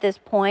done at this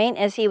point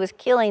as he was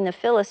killing the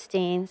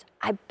Philistines,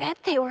 I bet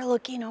they were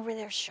looking over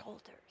their shoulders.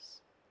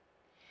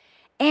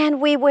 And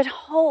we would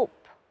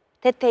hope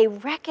that they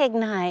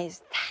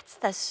recognized that's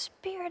the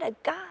Spirit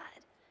of God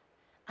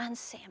on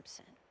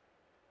Samson.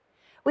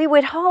 We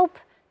would hope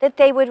that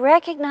they would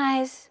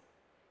recognize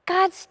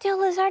God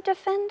still is our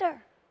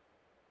defender.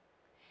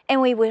 And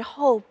we would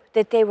hope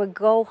that they would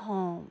go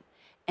home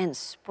and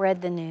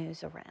spread the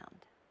news around.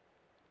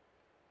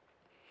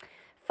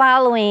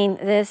 Following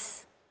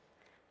this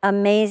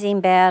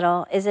amazing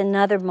battle is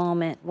another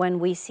moment when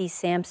we see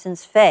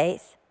Samson's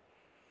faith.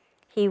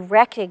 He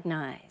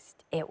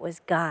recognized it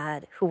was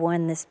God who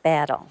won this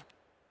battle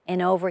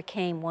and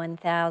overcame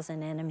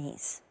 1,000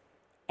 enemies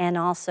and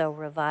also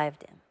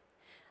revived him.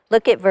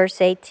 Look at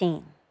verse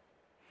 18.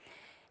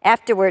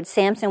 Afterwards,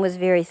 Samson was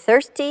very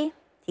thirsty.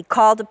 He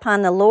called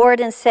upon the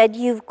Lord and said,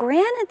 "You've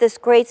granted this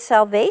great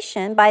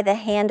salvation by the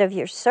hand of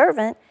your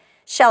servant.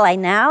 Shall I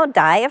now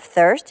die of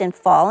thirst and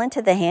fall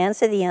into the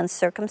hands of the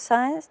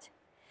uncircumcised?"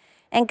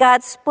 And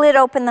God split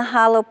open the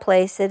hollow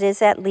place that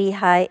is at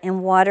Lehi,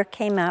 and water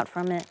came out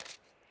from it.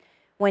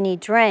 When he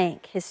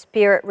drank, his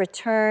spirit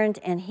returned,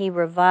 and he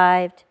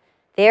revived.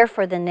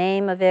 Therefore the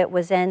name of it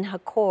was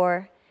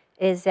En-Hakkore,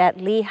 is at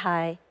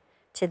Lehi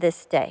to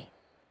this day.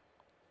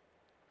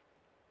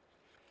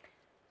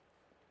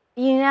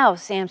 You know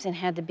Samson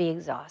had to be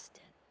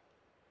exhausted.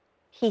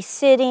 He's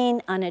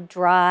sitting on a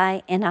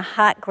dry and a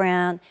hot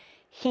ground.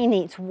 He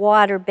needs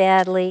water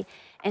badly,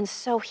 and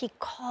so he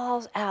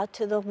calls out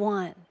to the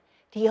one,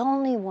 the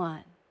only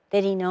one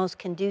that he knows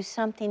can do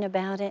something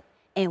about it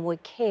and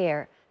would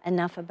care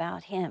enough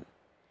about him.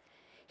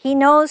 He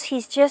knows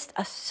he's just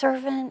a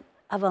servant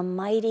of a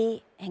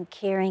mighty and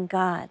caring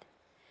God.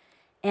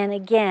 And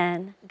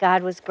again,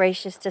 God was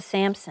gracious to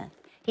Samson.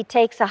 He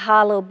takes a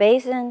hollow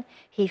basin,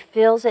 he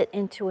fills it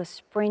into a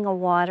spring of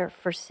water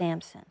for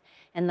Samson.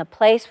 And the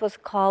place was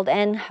called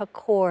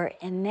En-Hakkore,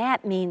 and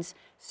that means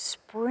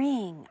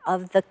spring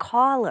of the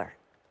caller.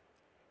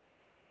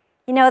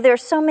 You know, there are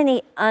so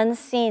many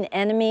unseen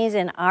enemies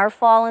in our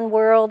fallen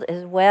world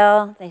as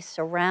well. They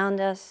surround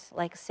us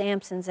like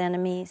Samson's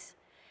enemies.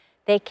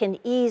 They can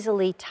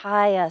easily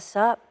tie us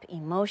up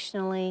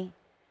emotionally,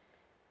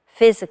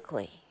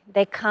 physically.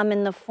 They come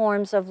in the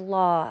forms of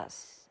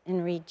loss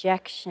and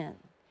rejection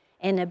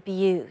and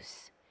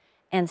abuse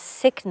and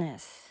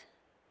sickness.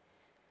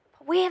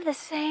 But we have the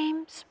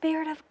same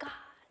Spirit of God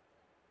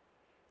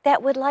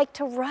that would like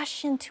to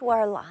rush into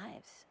our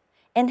lives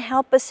and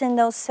help us in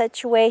those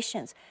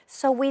situations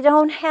so we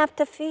don't have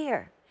to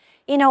fear.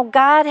 You know,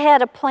 God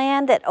had a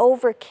plan that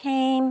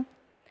overcame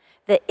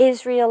the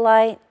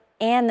Israelite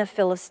and the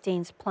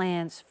Philistines'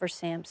 plans for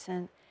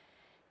Samson.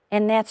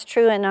 And that's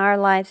true in our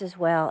lives as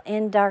well.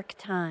 In dark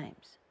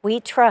times,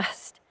 we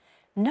trust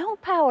no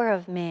power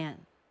of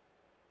man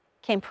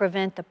can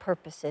prevent the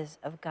purposes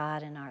of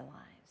God in our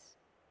lives.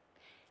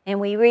 And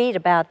we read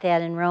about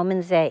that in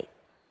Romans 8.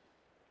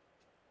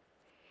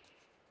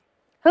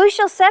 Who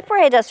shall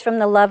separate us from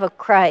the love of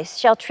Christ?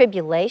 Shall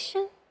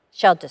tribulation,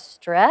 shall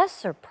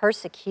distress, or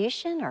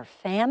persecution, or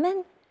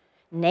famine,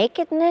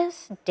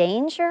 nakedness,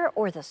 danger,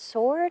 or the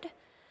sword?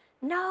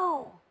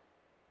 No.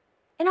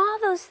 In all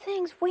those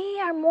things, we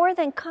are more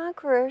than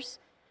conquerors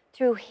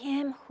through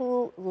him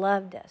who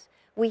loved us.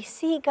 We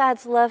see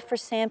God's love for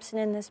Samson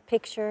in this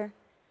picture.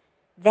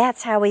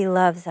 That's how he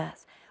loves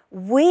us.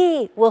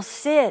 We will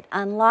sit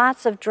on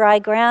lots of dry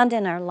ground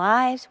in our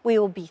lives. We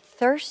will be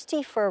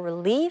thirsty for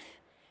relief.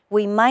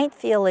 We might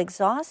feel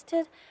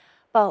exhausted.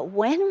 But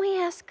when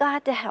we ask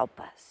God to help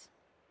us,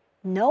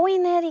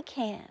 knowing that he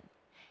can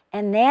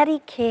and that he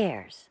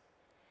cares,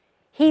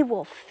 he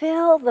will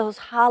fill those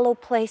hollow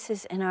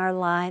places in our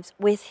lives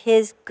with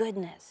his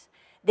goodness.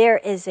 There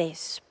is a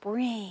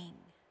spring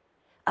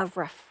of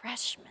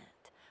refreshment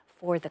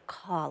for the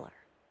caller.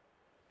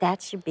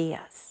 That should be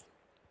us.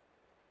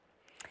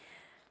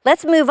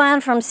 Let's move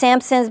on from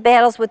Samson's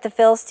battles with the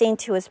Philistine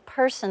to his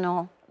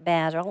personal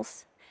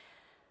battles.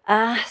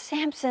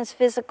 Samson's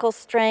physical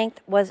strength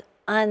was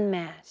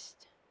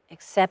unmatched,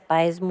 except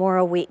by his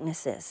moral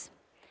weaknesses.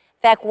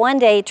 In fact, one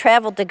day he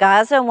traveled to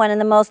Gaza, one of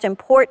the most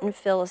important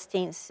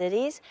Philistine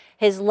cities.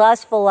 His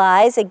lustful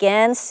eyes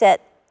again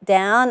sat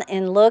down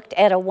and looked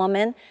at a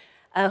woman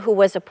who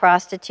was a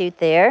prostitute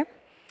there.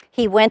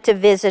 He went to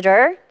visit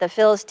her. The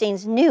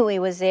Philistines knew he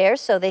was there,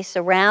 so they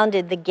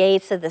surrounded the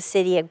gates of the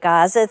city of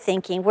Gaza,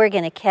 thinking, we're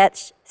going to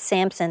catch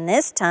Samson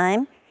this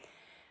time.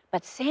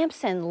 But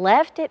Samson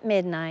left at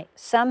midnight,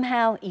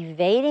 somehow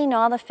evading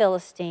all the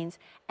Philistines,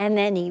 and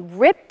then he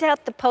ripped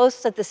out the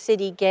posts of the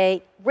city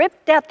gate,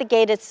 ripped out the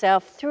gate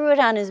itself, threw it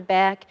on his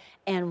back,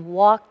 and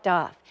walked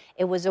off.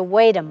 It was a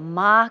way to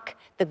mock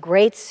the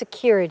great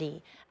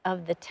security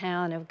of the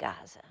town of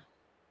Gaza.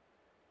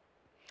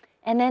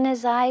 And then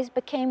his eyes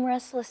became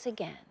restless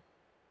again,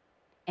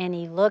 and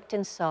he looked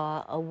and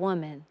saw a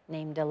woman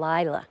named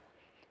Delilah.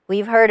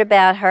 We've heard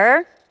about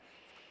her.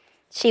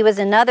 She was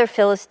another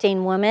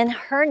Philistine woman.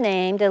 Her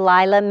name,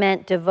 Delilah,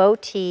 meant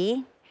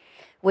devotee,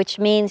 which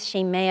means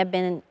she may have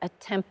been a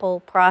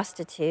temple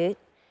prostitute,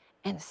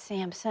 and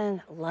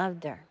Samson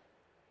loved her.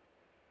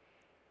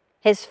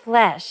 His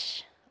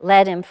flesh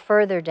led him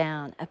further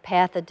down a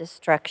path of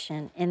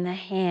destruction in the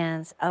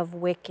hands of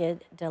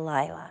wicked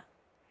Delilah.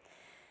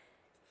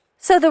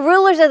 So the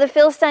rulers of the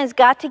Philistines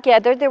got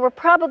together. There were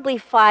probably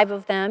 5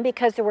 of them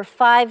because there were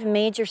 5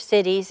 major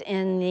cities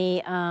in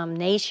the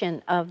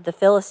nation of the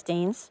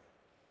Philistines.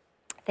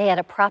 They had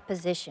a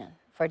proposition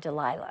for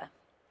Delilah.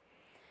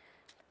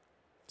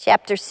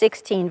 Chapter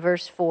 16,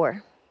 verse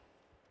 4.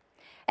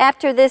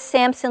 After this,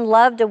 Samson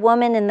loved a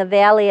woman in the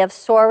valley of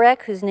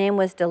Sorek, whose name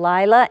was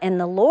Delilah, and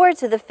the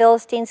lords of the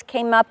Philistines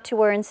came up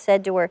to her and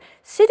said to her,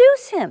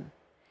 seduce him.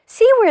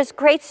 See where his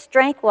great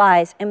strength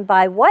lies, and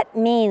by what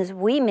means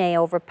we may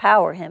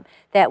overpower him,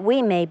 that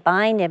we may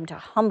bind him to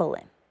humble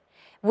him.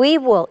 We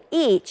will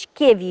each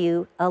give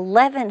you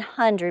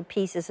 1,100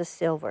 pieces of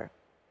silver.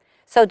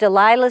 So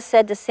Delilah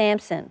said to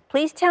Samson,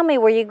 please tell me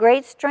where your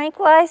great strength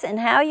lies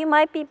and how you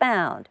might be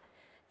bound,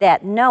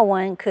 that no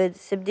one could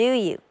subdue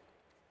you.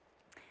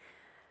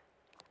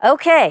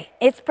 Okay,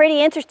 it's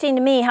pretty interesting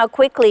to me how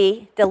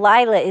quickly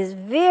Delilah is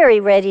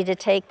very ready to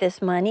take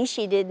this money.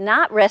 She did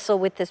not wrestle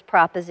with this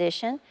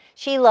proposition.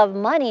 She loved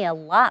money a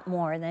lot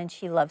more than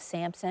she loved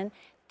Samson.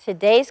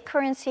 Today's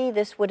currency,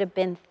 this would have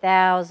been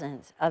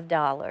thousands of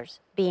dollars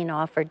being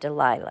offered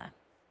Delilah.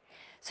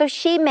 So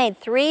she made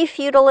 3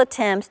 futile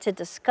attempts to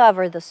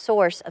discover the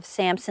source of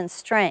Samson's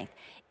strength.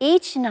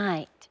 Each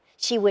night,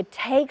 she would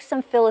take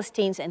some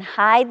Philistines and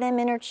hide them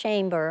in her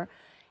chamber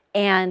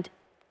and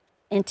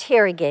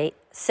interrogate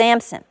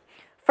Samson.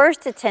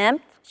 First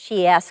attempt,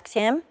 she asked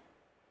him,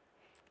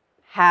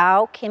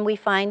 how can we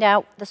find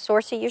out the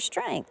source of your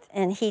strength?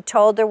 And he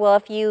told her, well,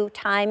 if you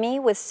tie me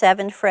with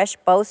 7 fresh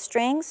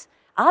bowstrings,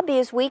 I'll be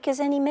as weak as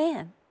any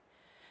man.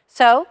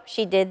 So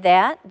she did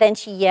that. Then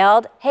she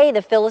yelled, hey,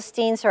 the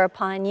Philistines are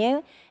upon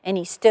you. And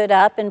he stood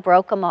up and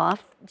broke them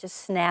off, just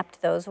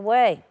snapped those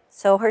away.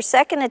 So her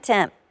second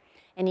attempt,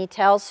 and he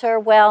tells her,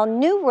 well,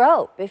 new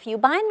rope. If you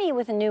bind me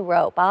with a new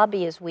rope, I'll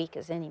be as weak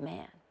as any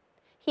man.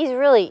 He's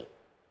really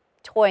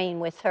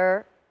toying with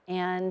her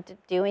and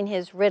doing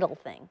his riddle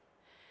thing.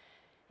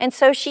 And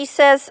so she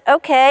says,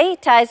 okay,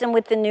 ties him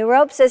with the new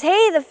rope, says,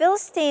 hey, the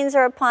Philistines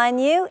are upon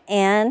you,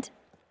 and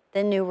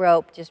the new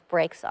rope just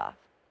breaks off.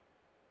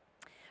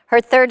 Her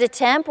third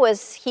attempt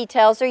was, he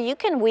tells her, you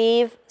can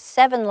weave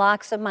 7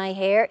 locks of my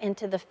hair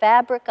into the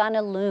fabric on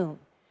a loom,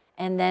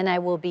 and then I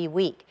will be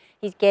weak.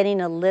 He's getting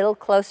a little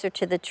closer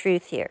to the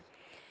truth here.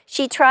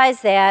 She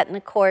tries that, and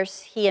of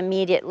course, he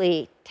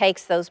immediately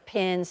takes those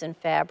pins and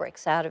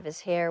fabrics out of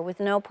his hair with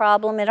no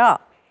problem at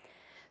all.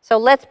 So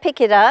let's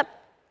pick it up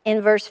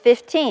in verse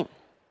 15.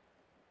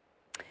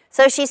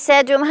 So she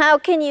said to him, "How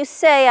can you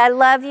say I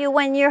love you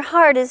when your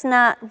heart is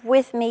not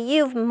with me?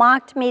 You've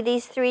mocked me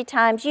these 3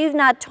 times. You've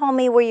not told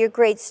me where your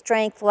great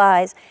strength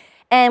lies."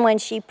 And when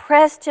she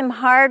pressed him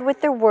hard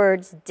with her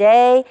words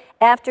day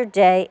after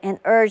day and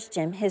urged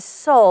him, his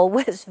soul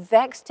was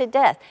vexed to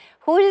death.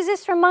 Who does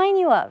this remind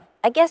you of?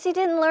 I guess he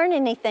didn't learn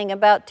anything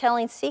about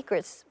telling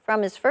secrets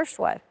from his first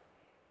wife.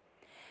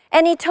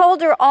 And he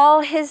told her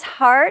all his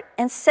heart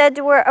and said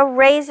to her, "A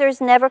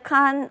razor's never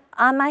come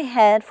on my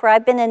head, for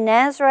I've been a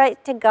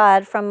Nazarite to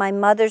God from my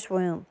mother's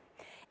womb.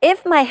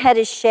 If my head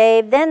is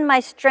shaved, then my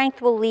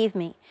strength will leave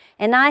me,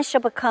 and I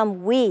shall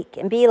become weak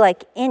and be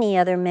like any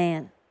other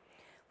man."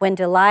 When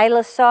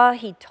Delilah saw,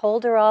 he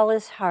told her all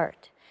his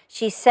heart.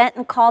 She sent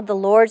and called the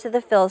lords of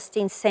the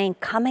Philistines, saying,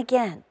 "Come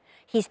again.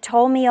 He's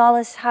told me all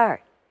his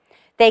heart."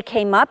 They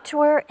came up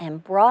to her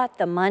and brought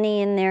the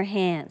money in their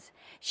hands.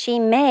 She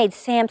made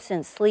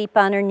Samson sleep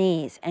on her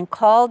knees and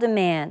called a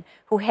man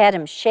who had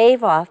him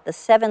shave off the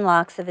 7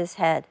 locks of his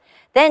head.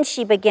 Then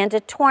she began to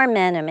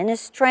torment him, and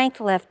his strength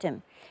left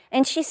him.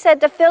 And she said,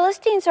 "The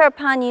Philistines are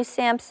upon you,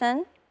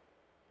 Samson."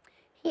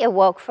 He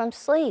awoke from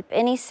sleep,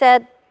 and he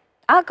said,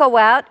 "I'll go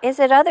out as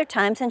at other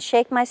times and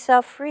shake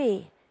myself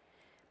free."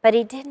 But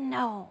he didn't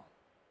know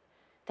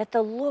that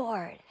the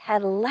Lord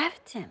had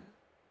left him.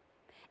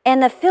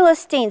 And the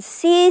Philistines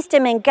seized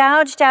him and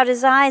gouged out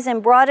his eyes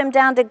and brought him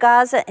down to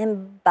Gaza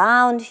and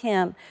bound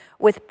him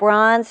with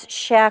bronze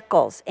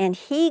shackles. And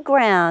he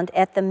ground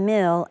at the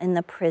mill in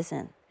the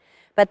prison.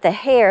 But the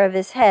hair of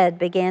his head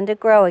began to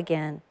grow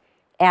again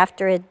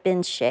after it had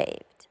been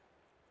shaved.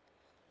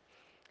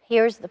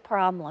 Here's the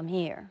problem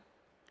here.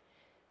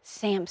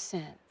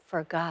 Samson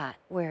forgot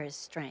where his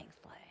strength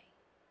lay.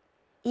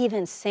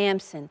 Even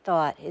Samson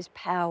thought his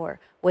power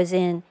was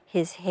in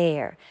his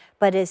hair.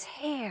 But his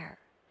hair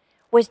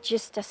was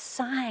just a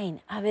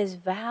sign of his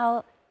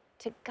vow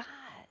to God.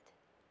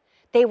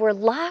 They were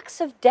locks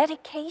of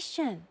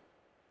dedication.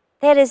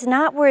 That is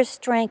not where his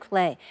strength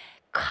lay.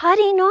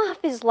 Cutting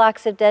off his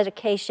locks of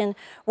dedication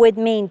would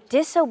mean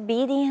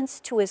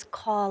disobedience to his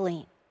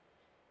calling,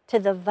 to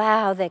the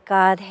vow that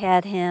God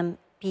had him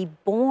be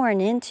born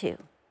into.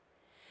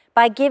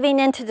 By giving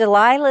in to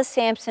Delilah,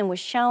 Samson was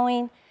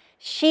showing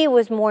she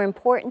was more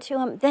important to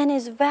him than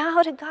his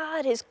vow to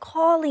God, his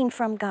calling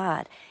from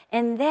God.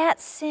 And that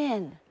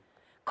sin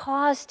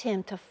caused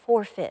him to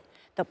forfeit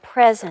the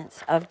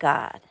presence of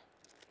God.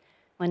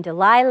 When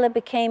Delilah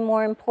became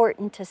more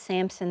important to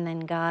Samson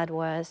than God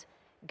was,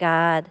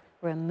 God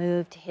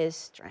removed his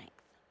strength.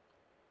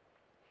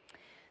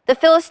 The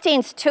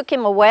Philistines took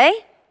him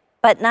away,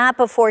 but not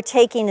before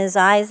taking his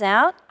eyes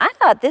out. I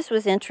thought this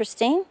was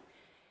interesting.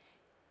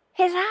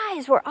 His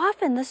eyes were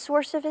often the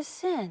source of his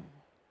sin.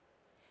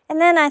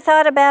 And then I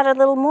thought about it a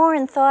little more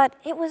and thought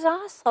it was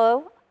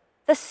also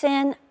the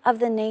sin of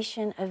the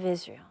nation of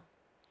Israel.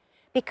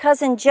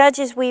 Because in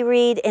Judges we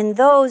read, in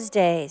those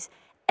days,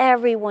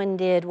 everyone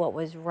did what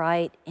was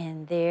right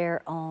in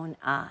their own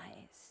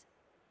eyes.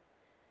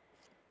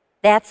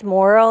 That's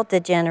moral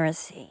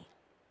degeneracy.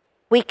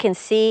 We can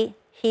see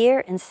here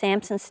in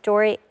Samson's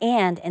story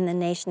and in the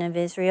nation of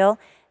Israel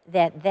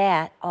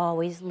that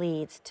always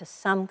leads to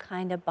some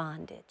kind of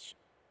bondage.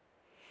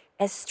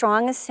 As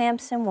strong as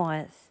Samson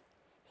was,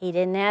 he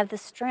didn't have the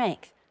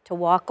strength to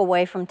walk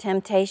away from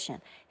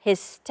temptation. His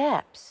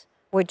steps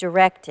were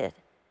directed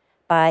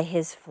by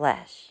his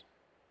flesh.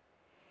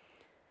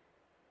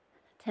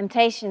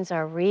 Temptations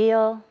are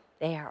real,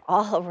 they are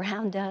all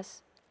around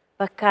us,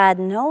 but God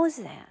knows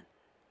that.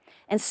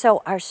 And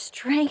so our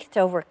strength to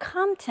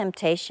overcome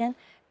temptation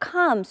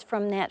comes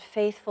from that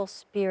faithful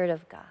Spirit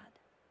of God.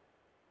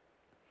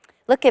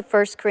 Look at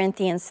 1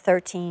 Corinthians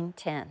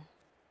 13:10.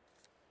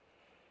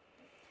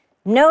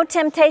 "No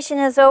temptation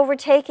has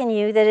overtaken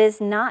you that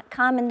is not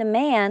common to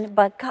man,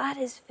 but God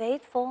is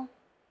faithful.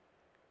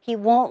 He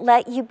won't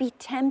let you be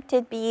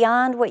tempted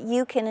beyond what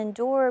you can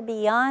endure,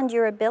 beyond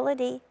your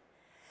ability.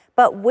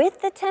 But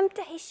with the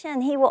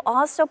temptation, he will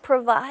also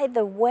provide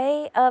the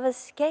way of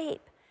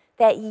escape,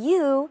 that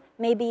you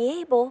may be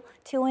able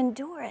to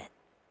endure it."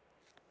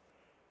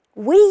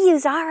 We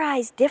use our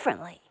eyes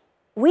differently.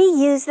 We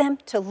use them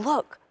to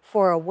look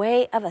for a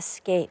way of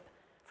escape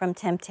from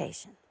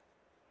temptation.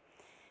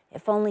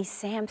 If only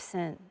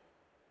Samson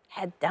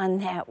had done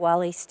that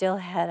while he still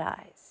had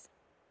eyes.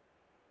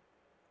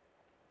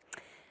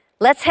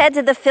 Let's head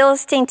to the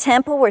Philistine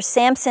temple where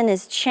Samson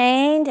is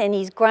chained and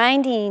he's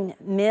grinding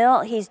meal.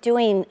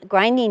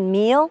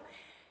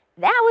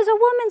 That was a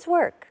woman's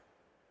work.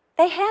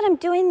 They had him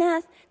doing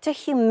that to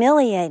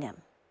humiliate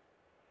him.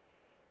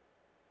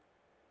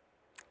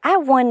 I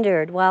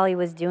wondered while he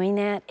was doing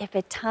that if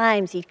at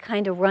times he'd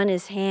kind of run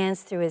his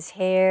hands through his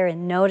hair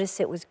and notice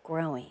it was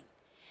growing.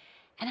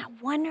 And I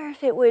wonder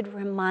if it would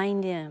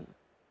remind him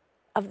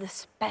of the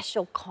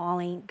special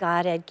calling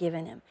God had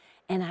given him.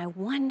 And I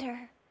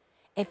wonder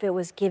if it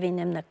was giving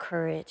him the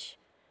courage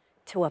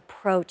to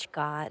approach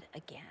God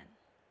again.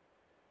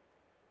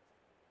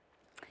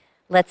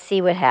 Let's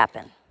see what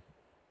happened.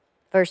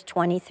 Verse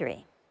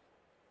 23.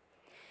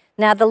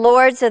 Now the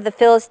lords of the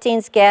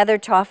Philistines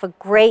gathered to offer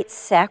great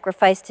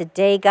sacrifice to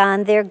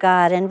Dagon, their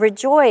god, and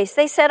rejoiced.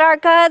 They said, "Our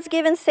God's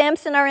given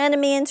Samson, our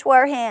enemy, into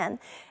our hand."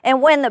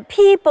 And when the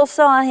people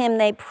saw him,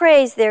 they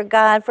praised their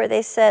God, for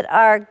they said,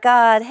 "Our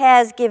God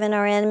has given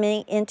our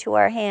enemy into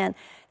our hand,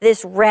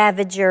 this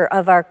ravager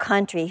of our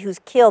country, who's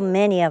killed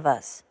many of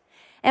us."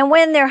 And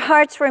when their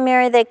hearts were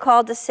merry, they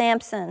called to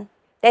Samson.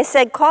 They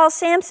said, "Call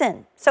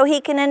Samson so he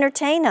can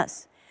entertain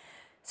us."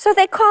 So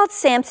they called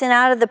Samson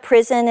out of the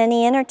prison, and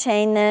he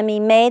entertained them. He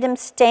made him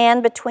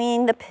stand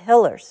between the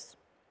pillars.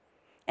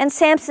 And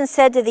Samson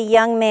said to the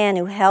young man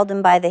who held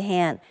him by the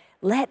hand,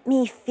 "Let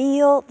me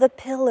feel the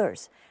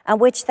pillars on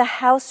which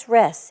the house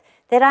rests,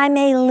 that I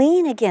may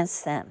lean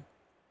against them."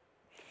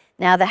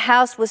 Now the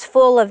house was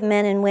full of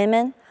men and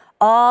women.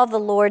 All the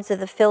lords of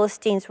the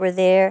Philistines were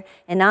there,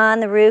 and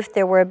on the roof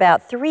there were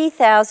about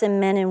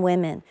 3,000 men and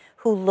women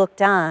who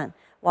looked on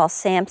while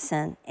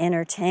Samson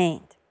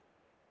entertained.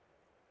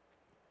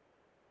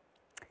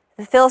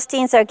 The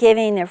Philistines are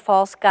giving their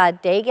false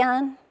god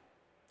Dagon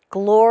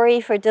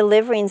glory for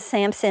delivering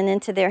Samson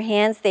into their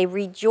hands. They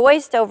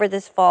rejoiced over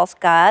this false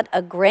god,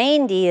 a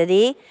grain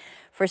deity,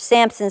 for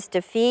Samson's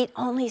defeat.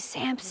 Only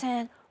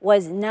Samson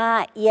was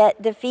not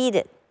yet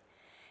defeated.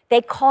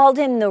 They called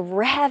him the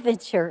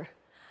ravager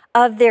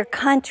of their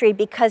country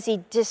because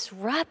he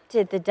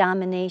disrupted the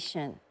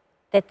domination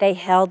that they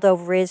held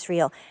over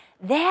Israel.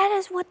 That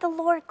is what the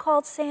Lord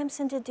called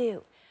Samson to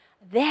do.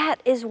 That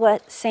is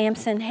what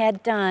Samson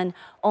had done,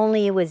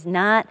 only it was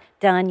not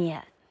done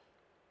yet.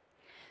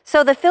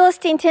 So the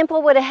Philistine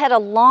temple would have had a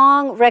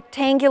long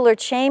rectangular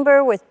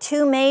chamber with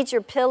 2 major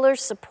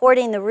pillars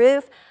supporting the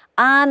roof.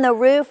 On the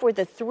roof were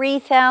the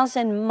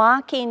 3,000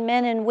 mocking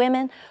men and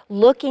women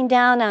looking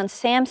down on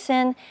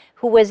Samson,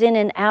 who was in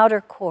an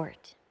outer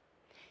court.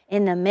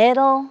 In the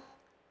middle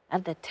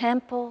of the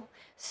temple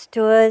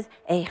stood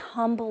a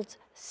humbled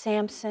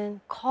Samson,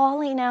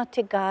 calling out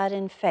to God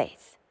in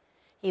faith.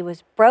 He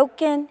was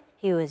broken,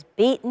 he was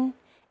beaten,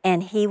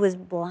 and he was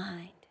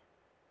blind.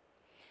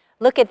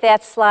 Look at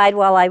that slide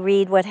while I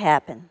read what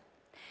happened.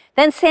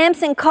 Then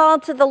Samson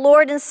called to the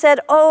Lord and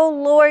said, "Oh,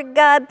 Lord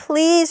God,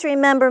 please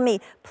remember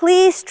me.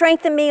 Please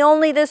strengthen me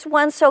only this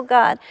once, O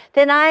God,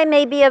 that I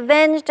may be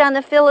avenged on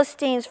the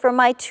Philistines for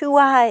my 2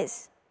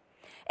 eyes."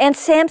 And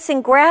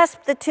Samson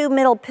grasped the 2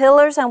 middle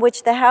pillars on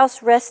which the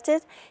house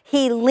rested.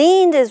 He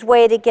leaned his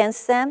weight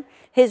against them,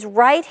 his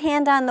right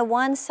hand on the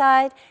one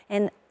side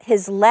and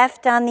his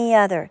left on the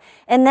other.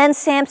 And then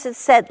Samson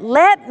said,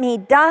 "Let me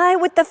die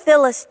with the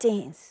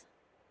Philistines."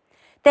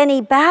 Then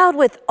he bowed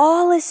with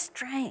all his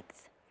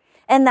strength,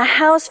 and the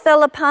house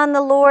fell upon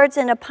the lords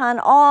and upon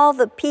all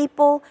the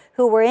people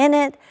who were in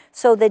it.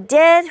 So the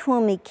dead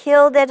whom he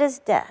killed at his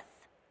death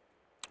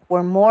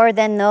were more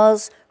than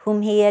those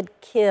whom he had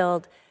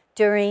killed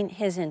during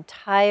his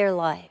entire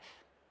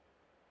life.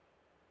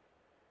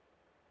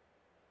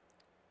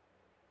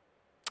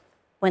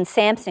 When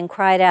Samson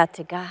cried out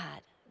to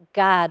God,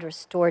 God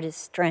restored his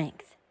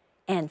strength,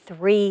 and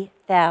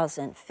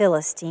 3,000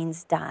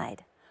 Philistines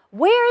died.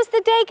 Where is the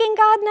Dagon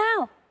god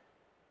now?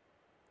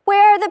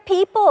 Where are the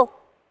people,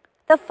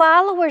 the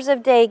followers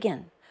of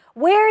Dagon?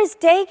 Where is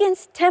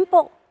Dagon's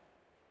temple?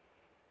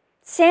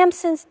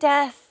 Samson's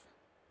death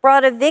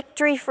brought a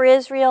victory for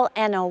Israel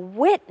and a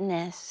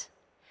witness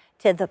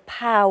to the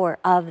power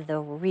of the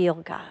real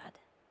God.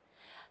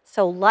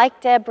 So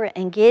like Deborah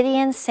and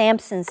Gideon,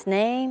 Samson's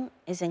name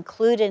is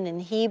included in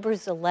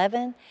Hebrews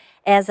 11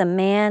 as a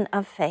man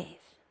of faith.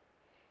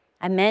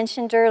 I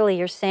mentioned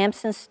earlier,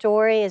 Samson's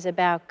story is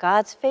about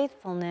God's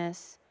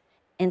faithfulness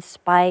in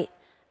spite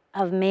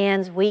of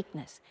man's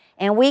weakness.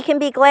 And we can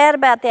be glad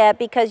about that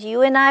because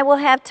you and I will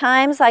have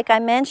times, like I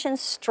mentioned,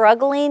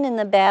 struggling in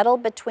the battle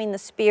between the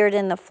spirit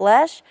and the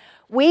flesh.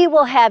 We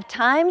will have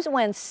times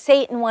when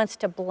Satan wants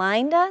to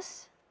blind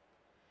us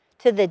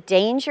to the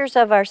dangers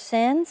of our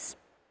sins.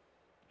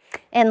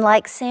 And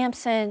like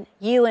Samson,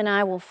 you and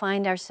I will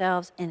find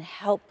ourselves in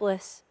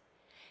helpless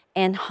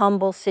and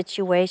humble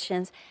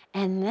situations.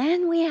 And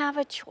then we have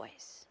a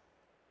choice.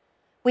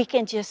 We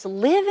can just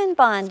live in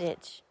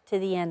bondage to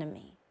the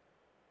enemy,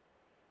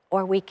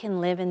 or we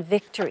can live in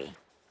victory.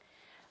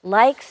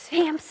 Like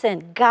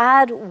Samson,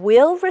 God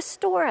will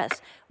restore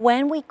us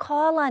when we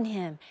call on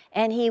him,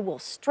 and he will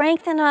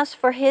strengthen us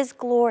for his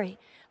glory.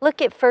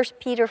 Look at 1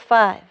 Peter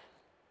 5.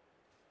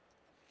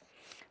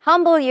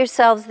 Humble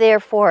yourselves,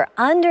 therefore,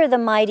 under the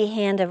mighty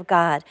hand of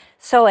God,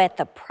 so at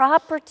the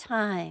proper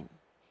time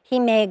he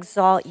may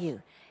exalt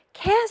you.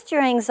 Cast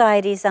your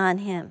anxieties on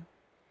him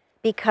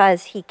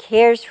because he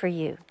cares for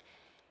you.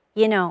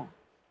 You know,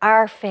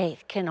 our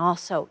faith can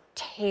also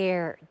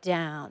tear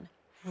down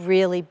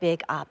really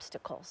big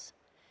obstacles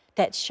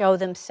that show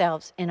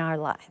themselves in our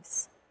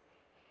lives.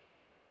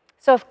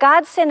 So if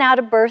God sent out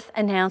a birth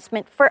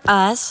announcement for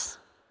us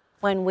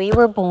when we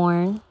were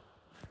born,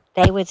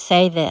 they would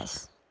say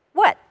this.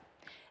 What?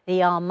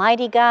 The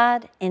Almighty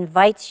God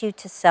invites you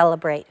to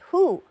celebrate.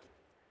 Who?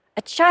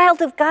 A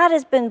child of God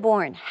has been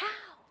born. How?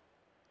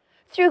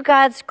 Through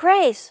God's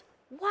grace.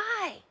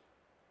 Why?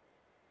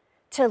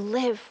 To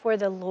live for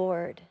the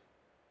Lord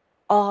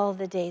all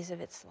the days of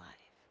its life.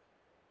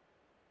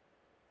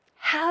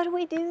 How do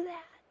we do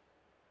that?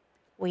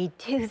 We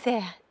do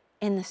that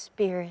in the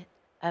Spirit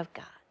of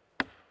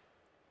God.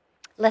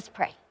 Let's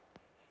pray.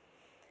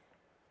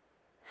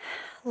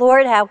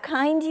 Lord, how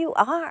kind you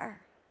are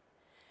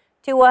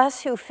to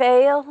us who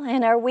fail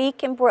and are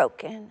weak and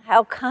broken.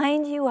 How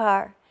kind you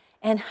are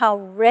and how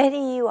ready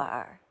you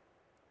are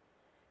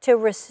to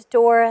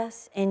restore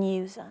us and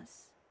use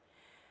us.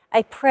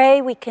 I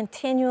pray we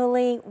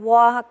continually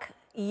walk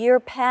your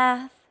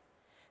path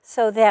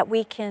so that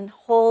we can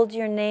hold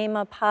your name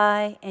up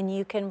high and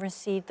you can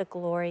receive the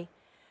glory.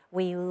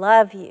 We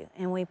love you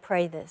and we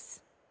pray this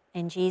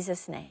in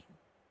Jesus' name.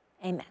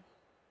 Amen.